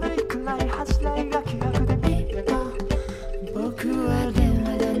悪いくらい恥じらいが気楽でピッポ僕は電話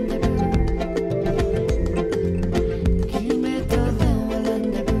ランデブー君と電話ラン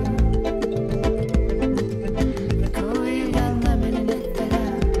デブー恋がダメになったら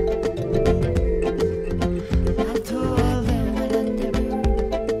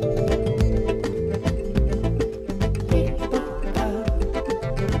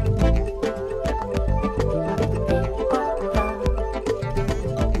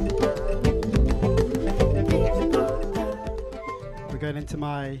into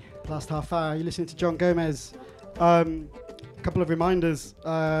my last half hour. You're listening to John Gomez. A couple of reminders.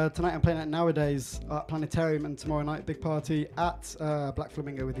 Tonight I'm playing at Nowadays at Planetarium, and tomorrow night big party at Black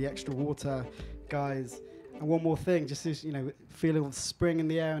Flamingo with the Extra Water guys. And one more thing, just to, feel a little spring in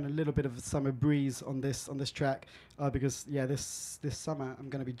the air and a little bit of a summer breeze on this track, because this summer I'm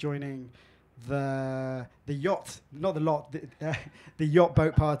going to be joining the yacht, not the lot, the yacht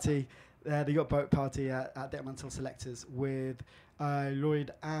boat party. The yacht boat party at Detrimental Selectors with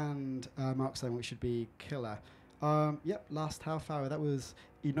Lloyd and Mark Stone, which should be killer. Last half hour, that was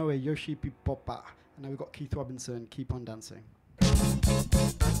Inoue Yoshi Pipopa. And now we've got Keith Robinson, Keep on Dancing.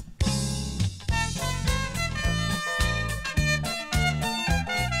 Dancing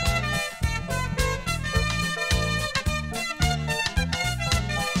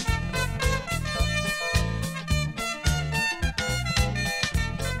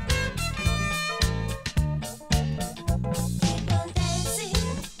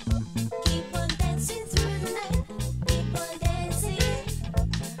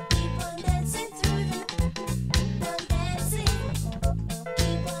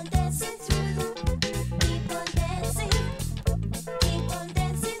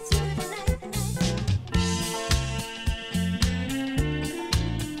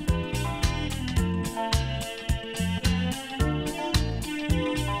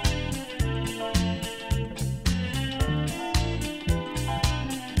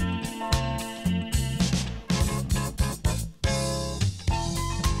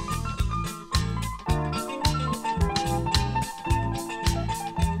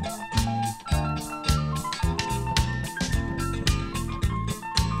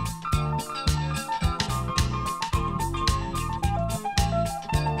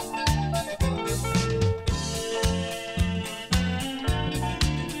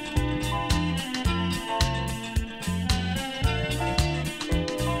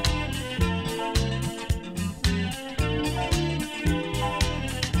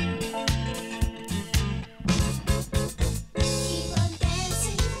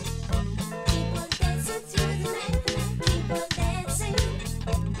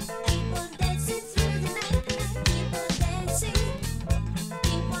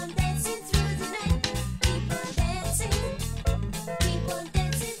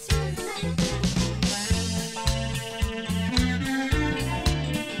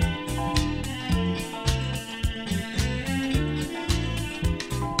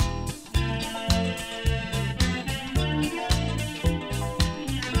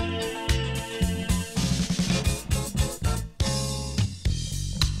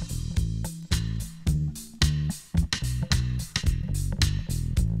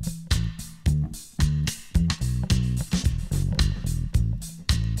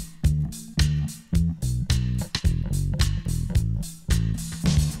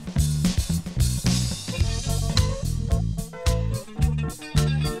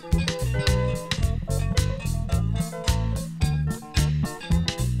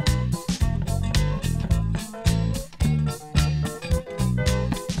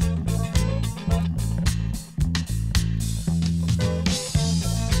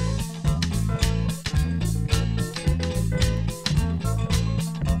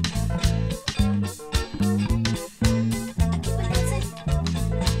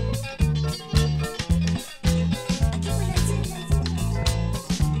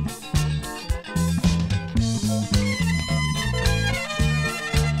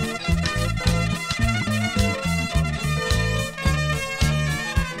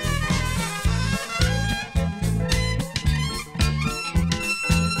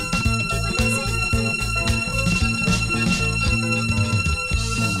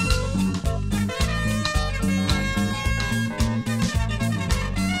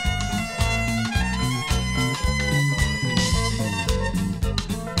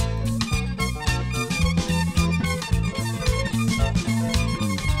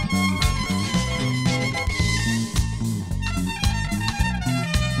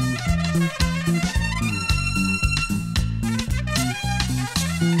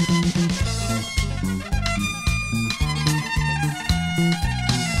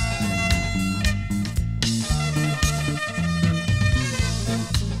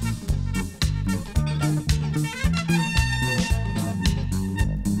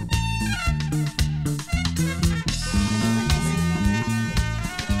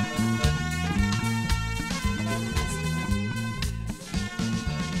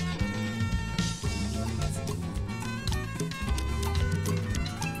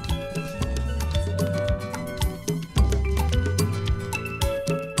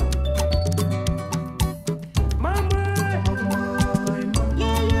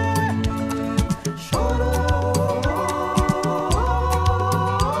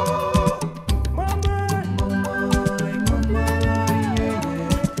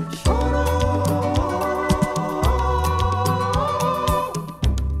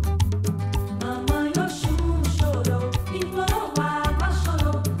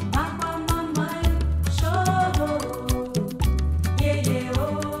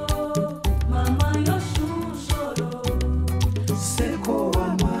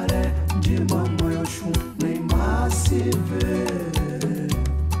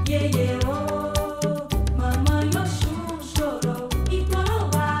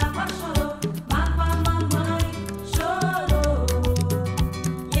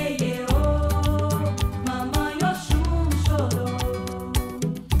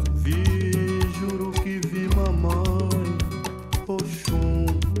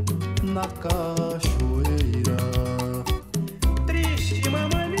na cachoeira. Triste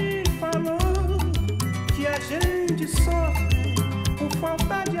mamãe me falou que a gente sofre por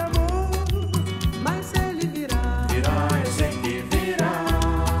falta de amor, mas ele virá. Virá, eu sei que virá.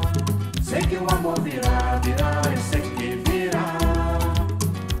 Sei que o amor virá, virá, eu sei que virá.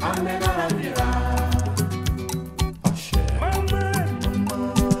 A melhora virá. Axé. Mamãe,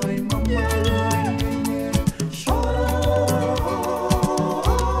 Mamãe, mamãe, chorou.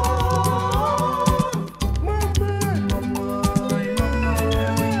 Mamãe, mamãe,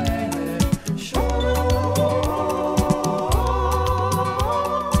 mamãe, chorou.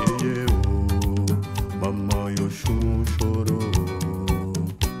 mamãe Oxum chorou.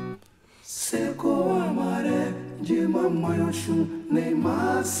 Secou a maré de mamãe Oxum, nem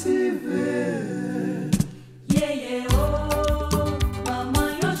mais se vê.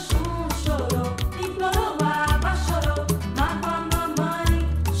 Mamãe Oxum chorou, implorou água, chorou, mágoa mamãe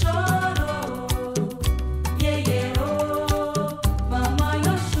chorou. Mamãe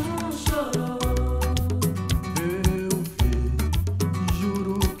Oxum chorou. Eu vi,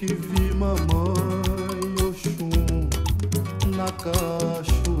 juro que vi mamãe Oxum na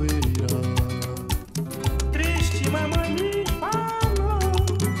cachoeira. Triste mamãe me falou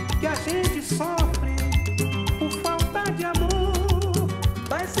que a gente sofre por falta de amor,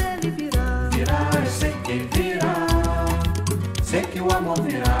 mas ele virá. Virá, eu sei que virá. Sei que o amor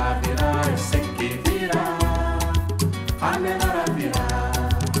virá, virá, eu sei que virá. A melhora virá.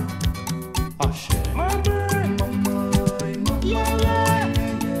 Axé. Mamãe, Mamãe,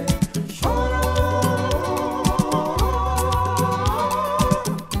 mamãe, chorou.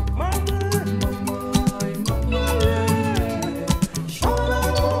 Mamãe, mamãe, mamãe,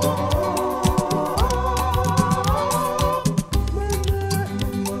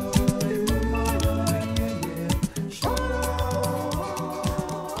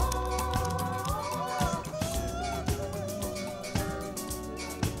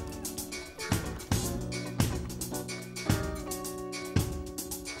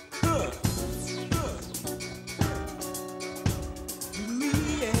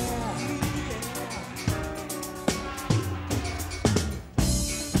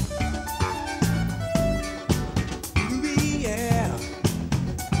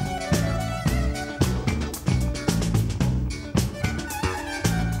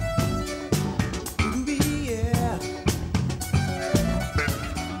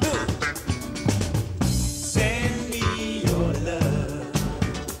 Send me your love.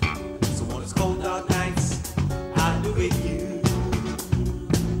 So on these cold dark nights, I'll do it you.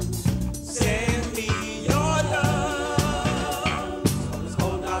 Send me your love. So on these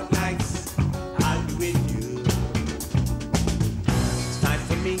cold dark nights, I'll do it you. It's time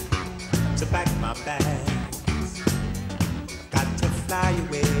for me to pack my bags. Got to fly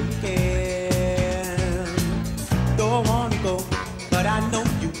away again. Don't wanna go, but I know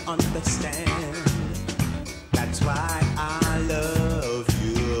you understand. That's why I love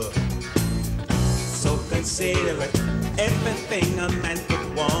you. So considerate, everything a man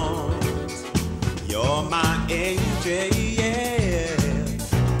could want. You're my angel, yeah.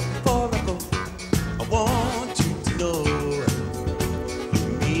 Before I go, I want you to know you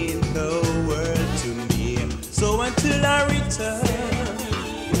mean the world to me. So until I return.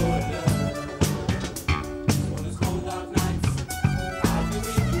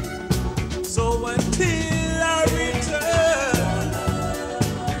 So until I return,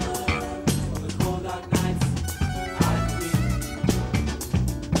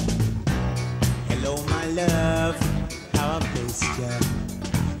 hello my love, how I've missed ya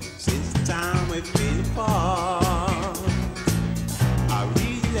since the time we've been apart. I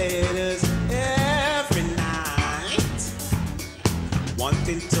read letters every night,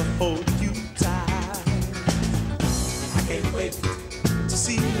 wanting to hold you tight. I can't wait to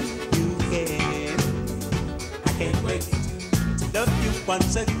see you again. I can't wait to love you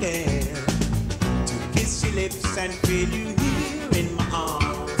once again, to kiss your lips and feel you here in my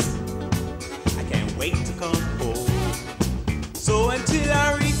arms. I can't wait to come home. So until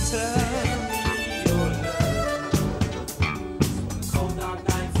I return, your love, cold dark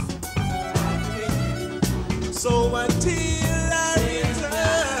nights. So until I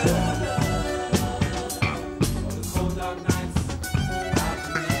return, cold dark nights.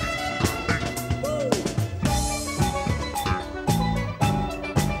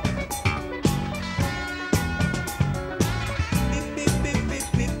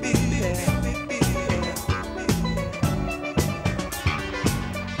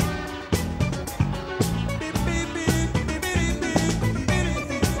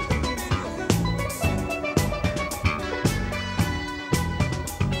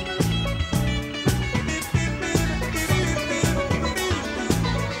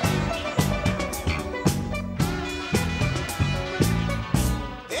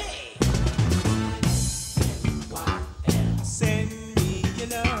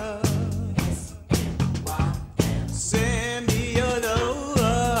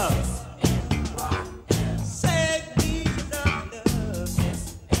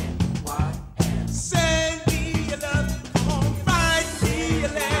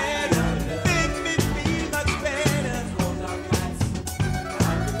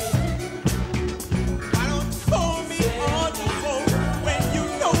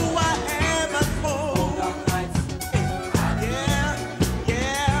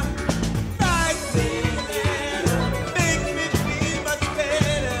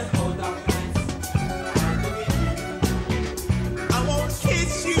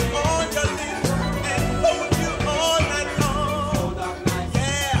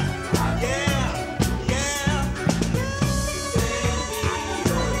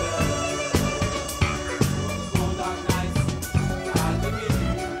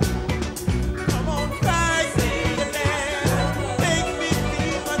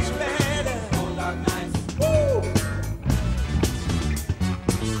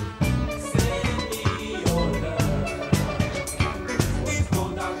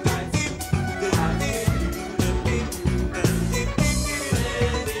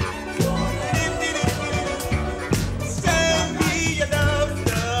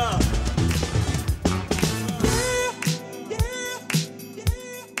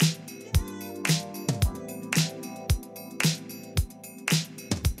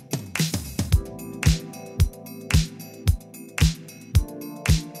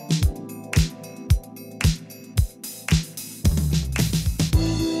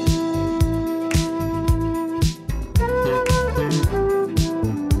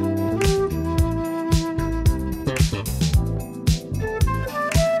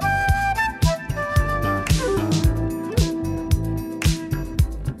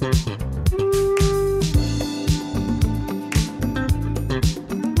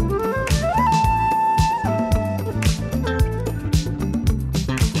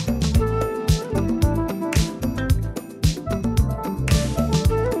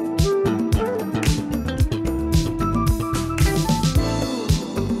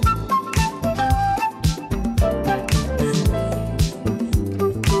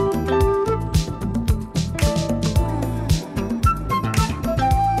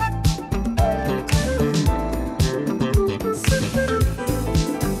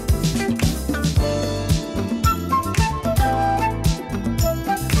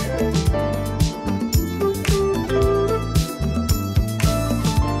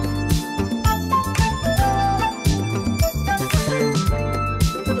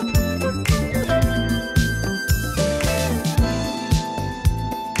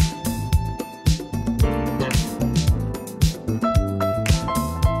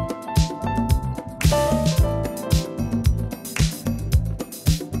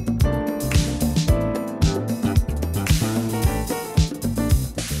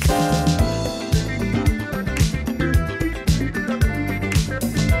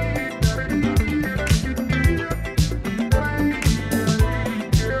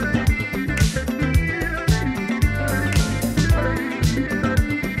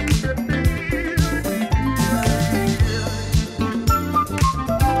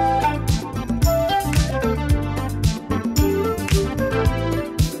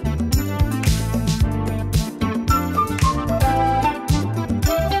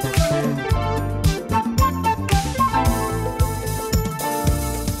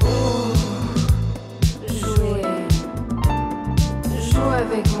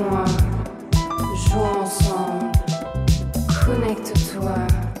 avec moi, joue ensemble, connecte-toi,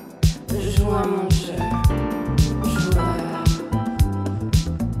 joue à mon jeu, joueur.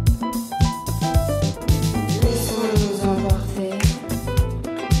 Laissons-nous emporter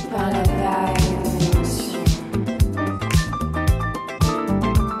par la vague de l'émotion,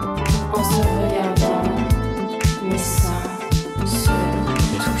 en se regardant, mais sans se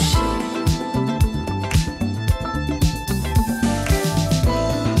toucher.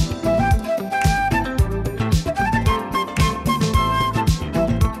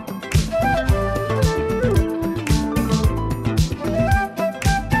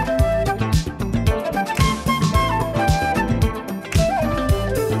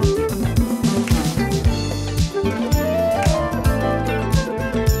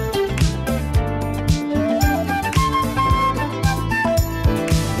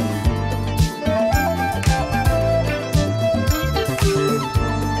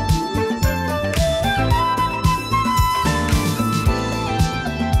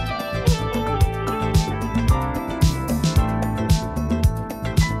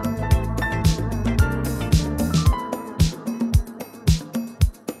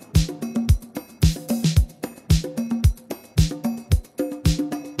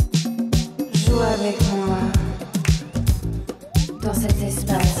 Joue avec moi dans cet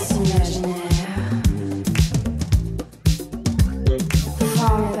espace imaginaire,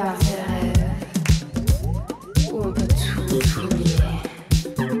 formé par tes rêves, où on peut tout oublier.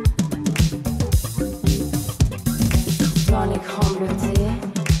 Dans l'écran bleuté,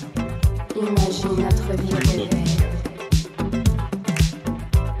 imagine notre vie rêvée,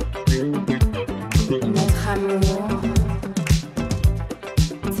 notre amour.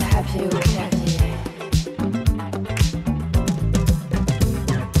 Tapé au clavier.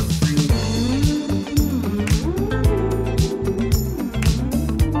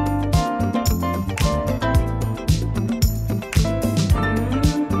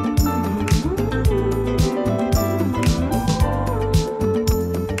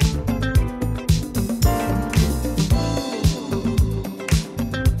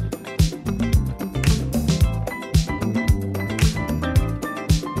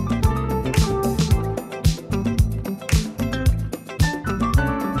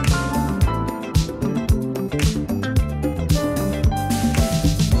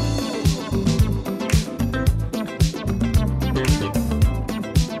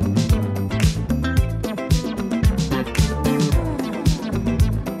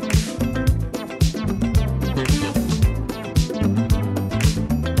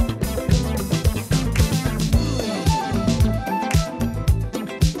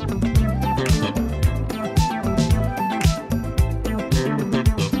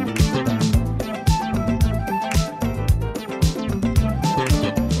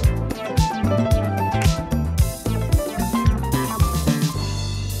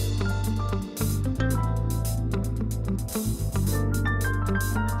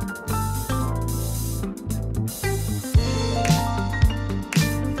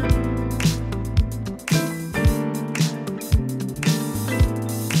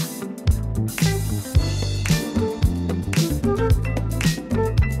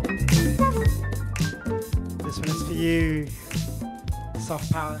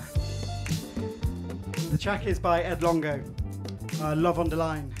 Soft Power. The track is by Ed Longo, Love on the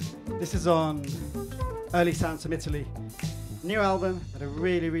Line. This is on Early Sounds from Italy. New album that I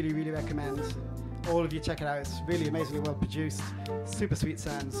really recommend. All of you check it out. It's really amazingly well produced, super sweet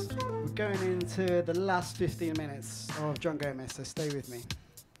sounds. We're going into the last 15 minutes of John Gomez, so stay with me.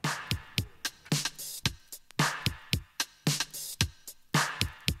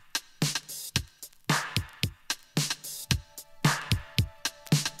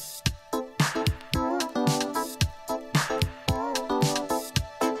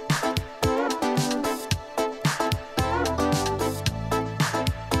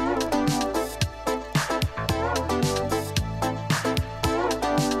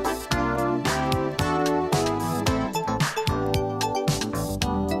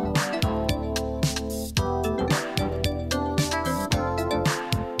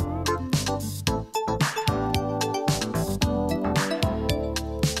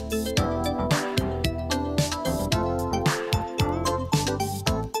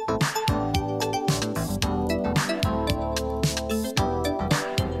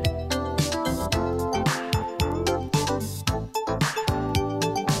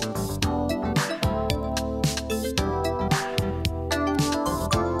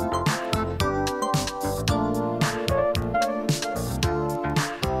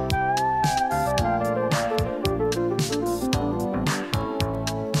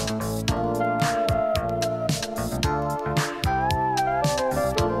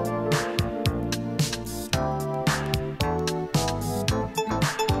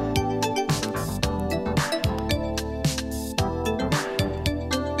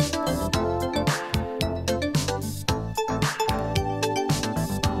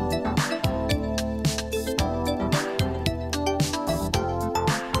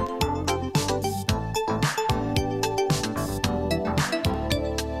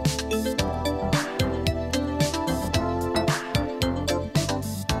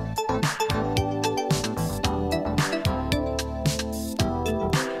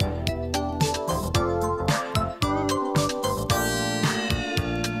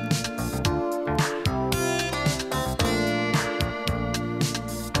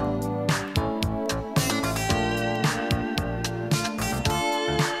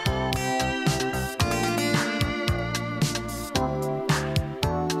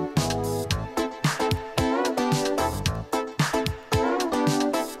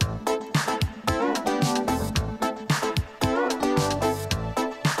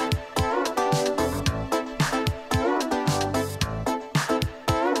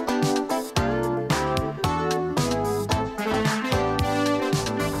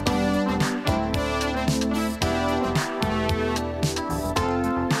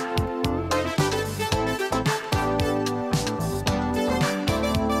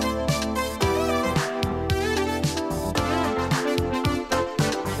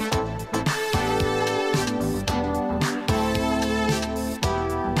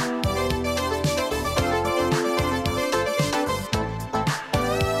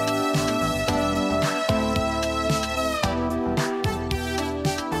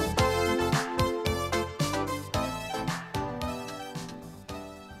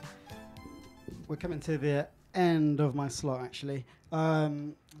 coming to the end of my slot, actually.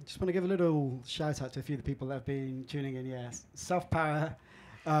 Just want to give a little shout out to a few of the people that have been tuning in. Yes, Self Power,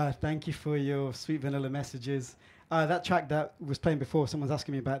 thank you for your sweet vanilla messages. That track that was playing before, someone's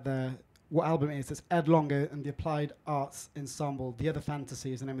asking me about what album it is. It's Ed Longo and the Applied Arts Ensemble. The Other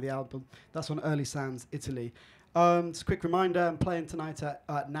Fantasy is the name of the album. That's on Early Sounds, Italy. Just a quick reminder, I'm playing tonight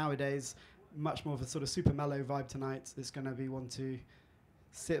at Nowadays. Much more of a sort of super mellow vibe tonight. It's going to be one to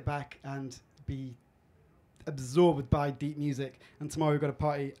sit back and be absorbed by deep music. And tomorrow we've got a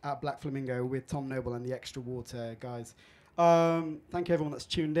party at Black Flamingo with Tom Noble and the Extra Water guys. Thank you everyone that's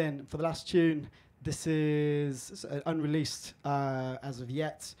tuned in. For the last tune, this is unreleased as of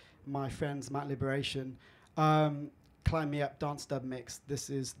yet. My friends Matt Liberation. Climb Me Up Dance Dub Mix. This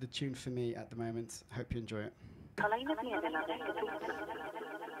is the tune for me at the moment. Hope you enjoy it.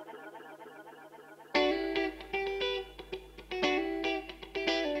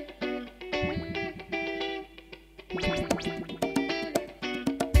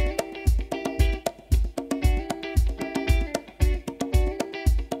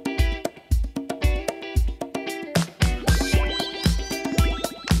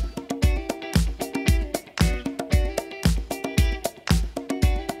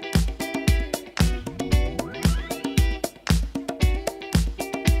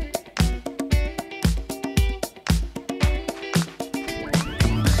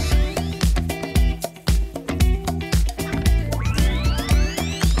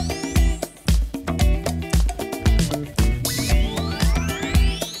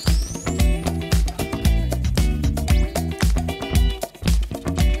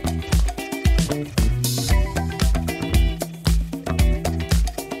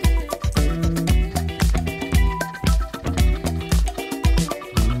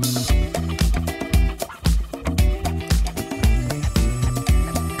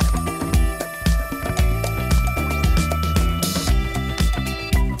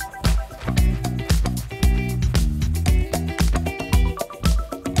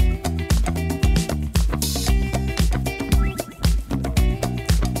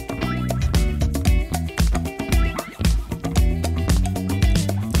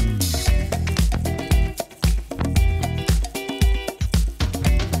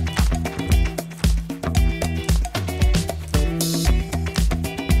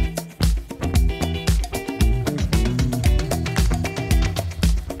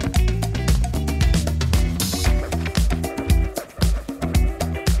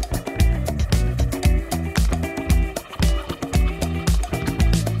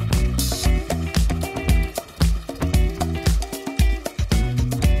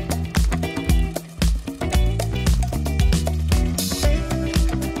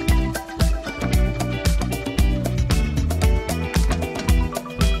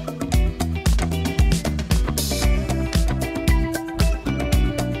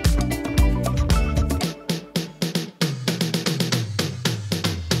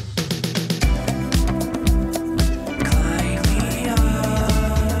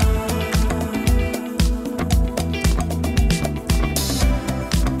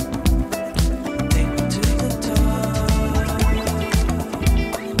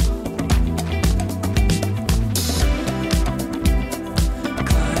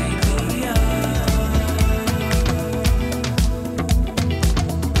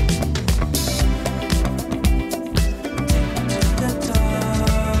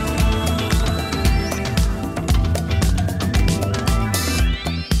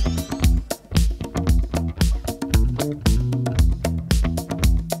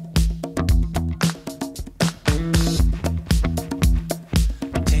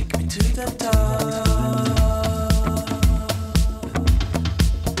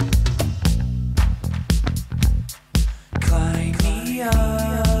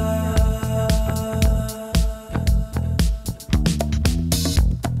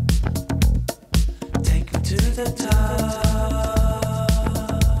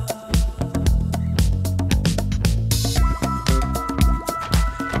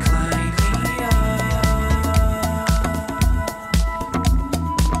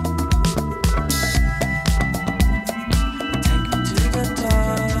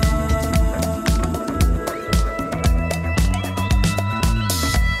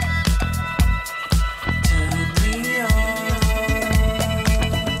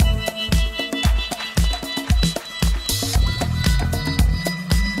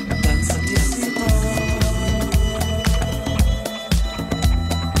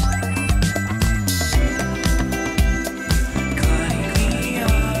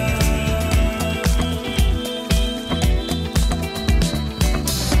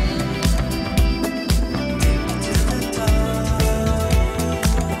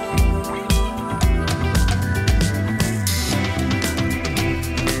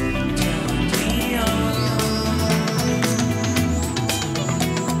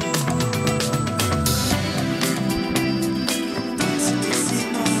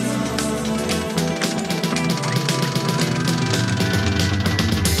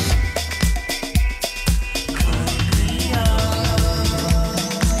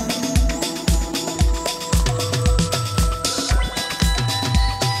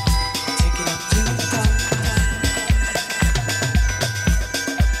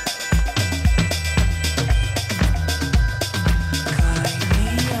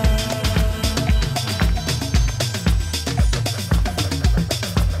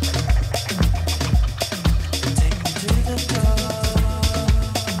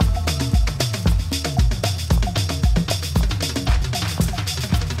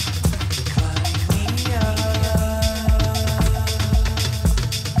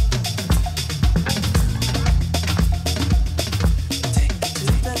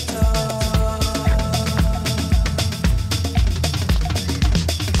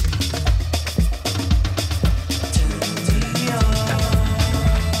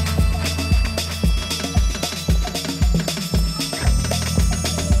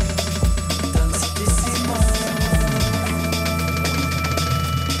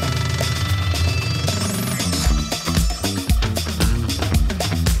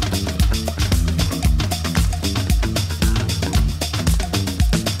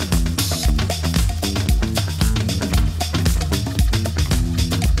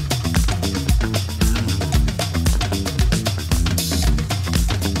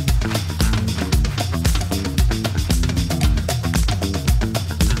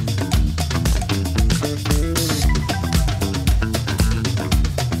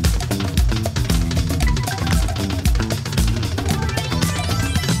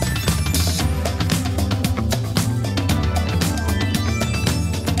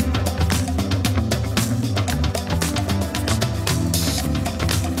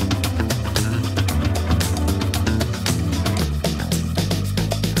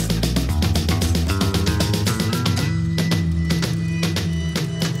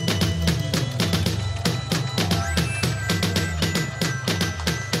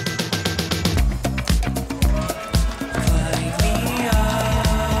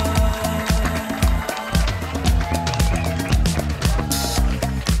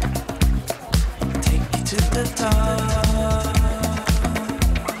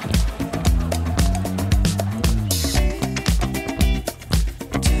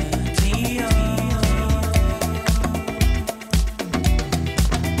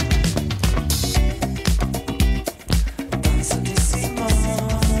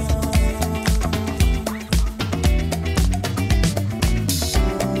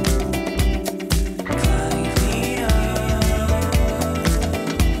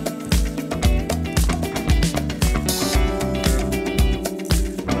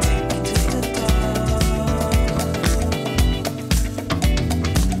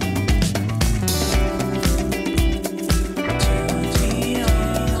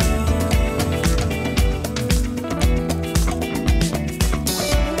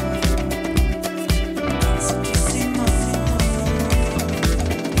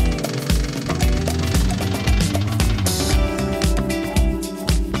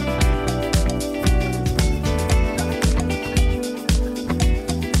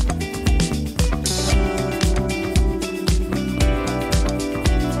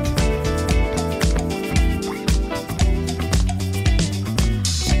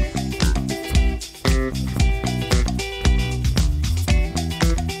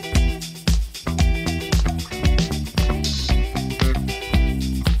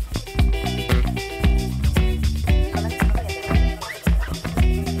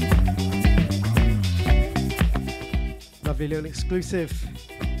 be a little exclusive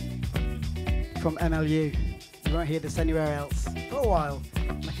from MLU. You won't hear this anywhere else for a while.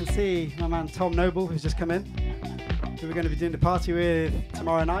 And I can see my man Tom Noble, who's just come in, who we're going to be doing the party with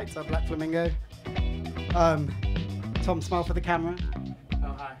tomorrow night at Black Flamingo. Tom, smile for the camera.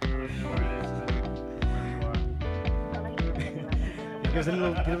 Oh, hi. Give us a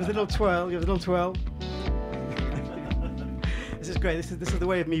little twirl. Give us a little twirl. This is great. This is the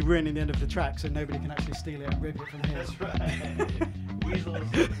way of me ruining the end of the track, so nobody can actually steal it and rip it from here. That's right.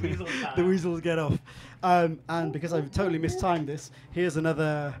 Weasels The weasels get off. And because I've totally mistimed this, here's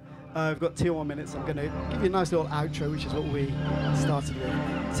another. I've got 2 more minutes. I'm going to give you a nice little outro, which is what we started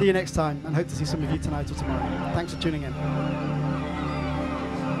with. See you next time, and hope to see some of you tonight or tomorrow. Thanks for tuning in.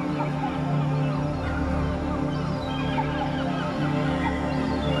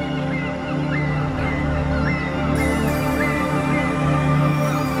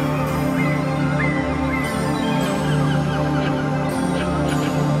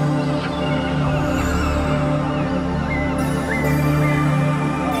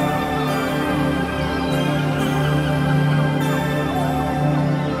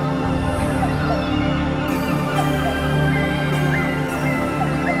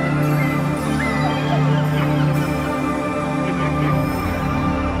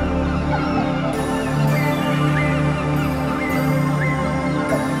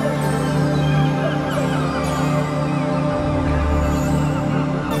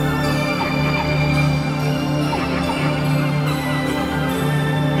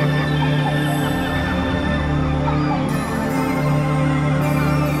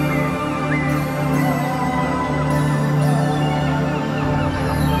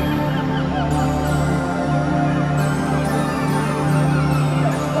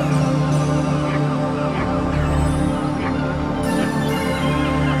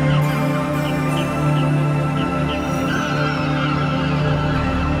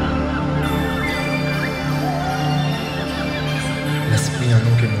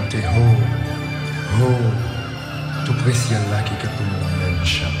 Tout près ciel là qui est pour mon même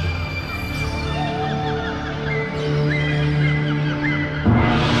chapeau.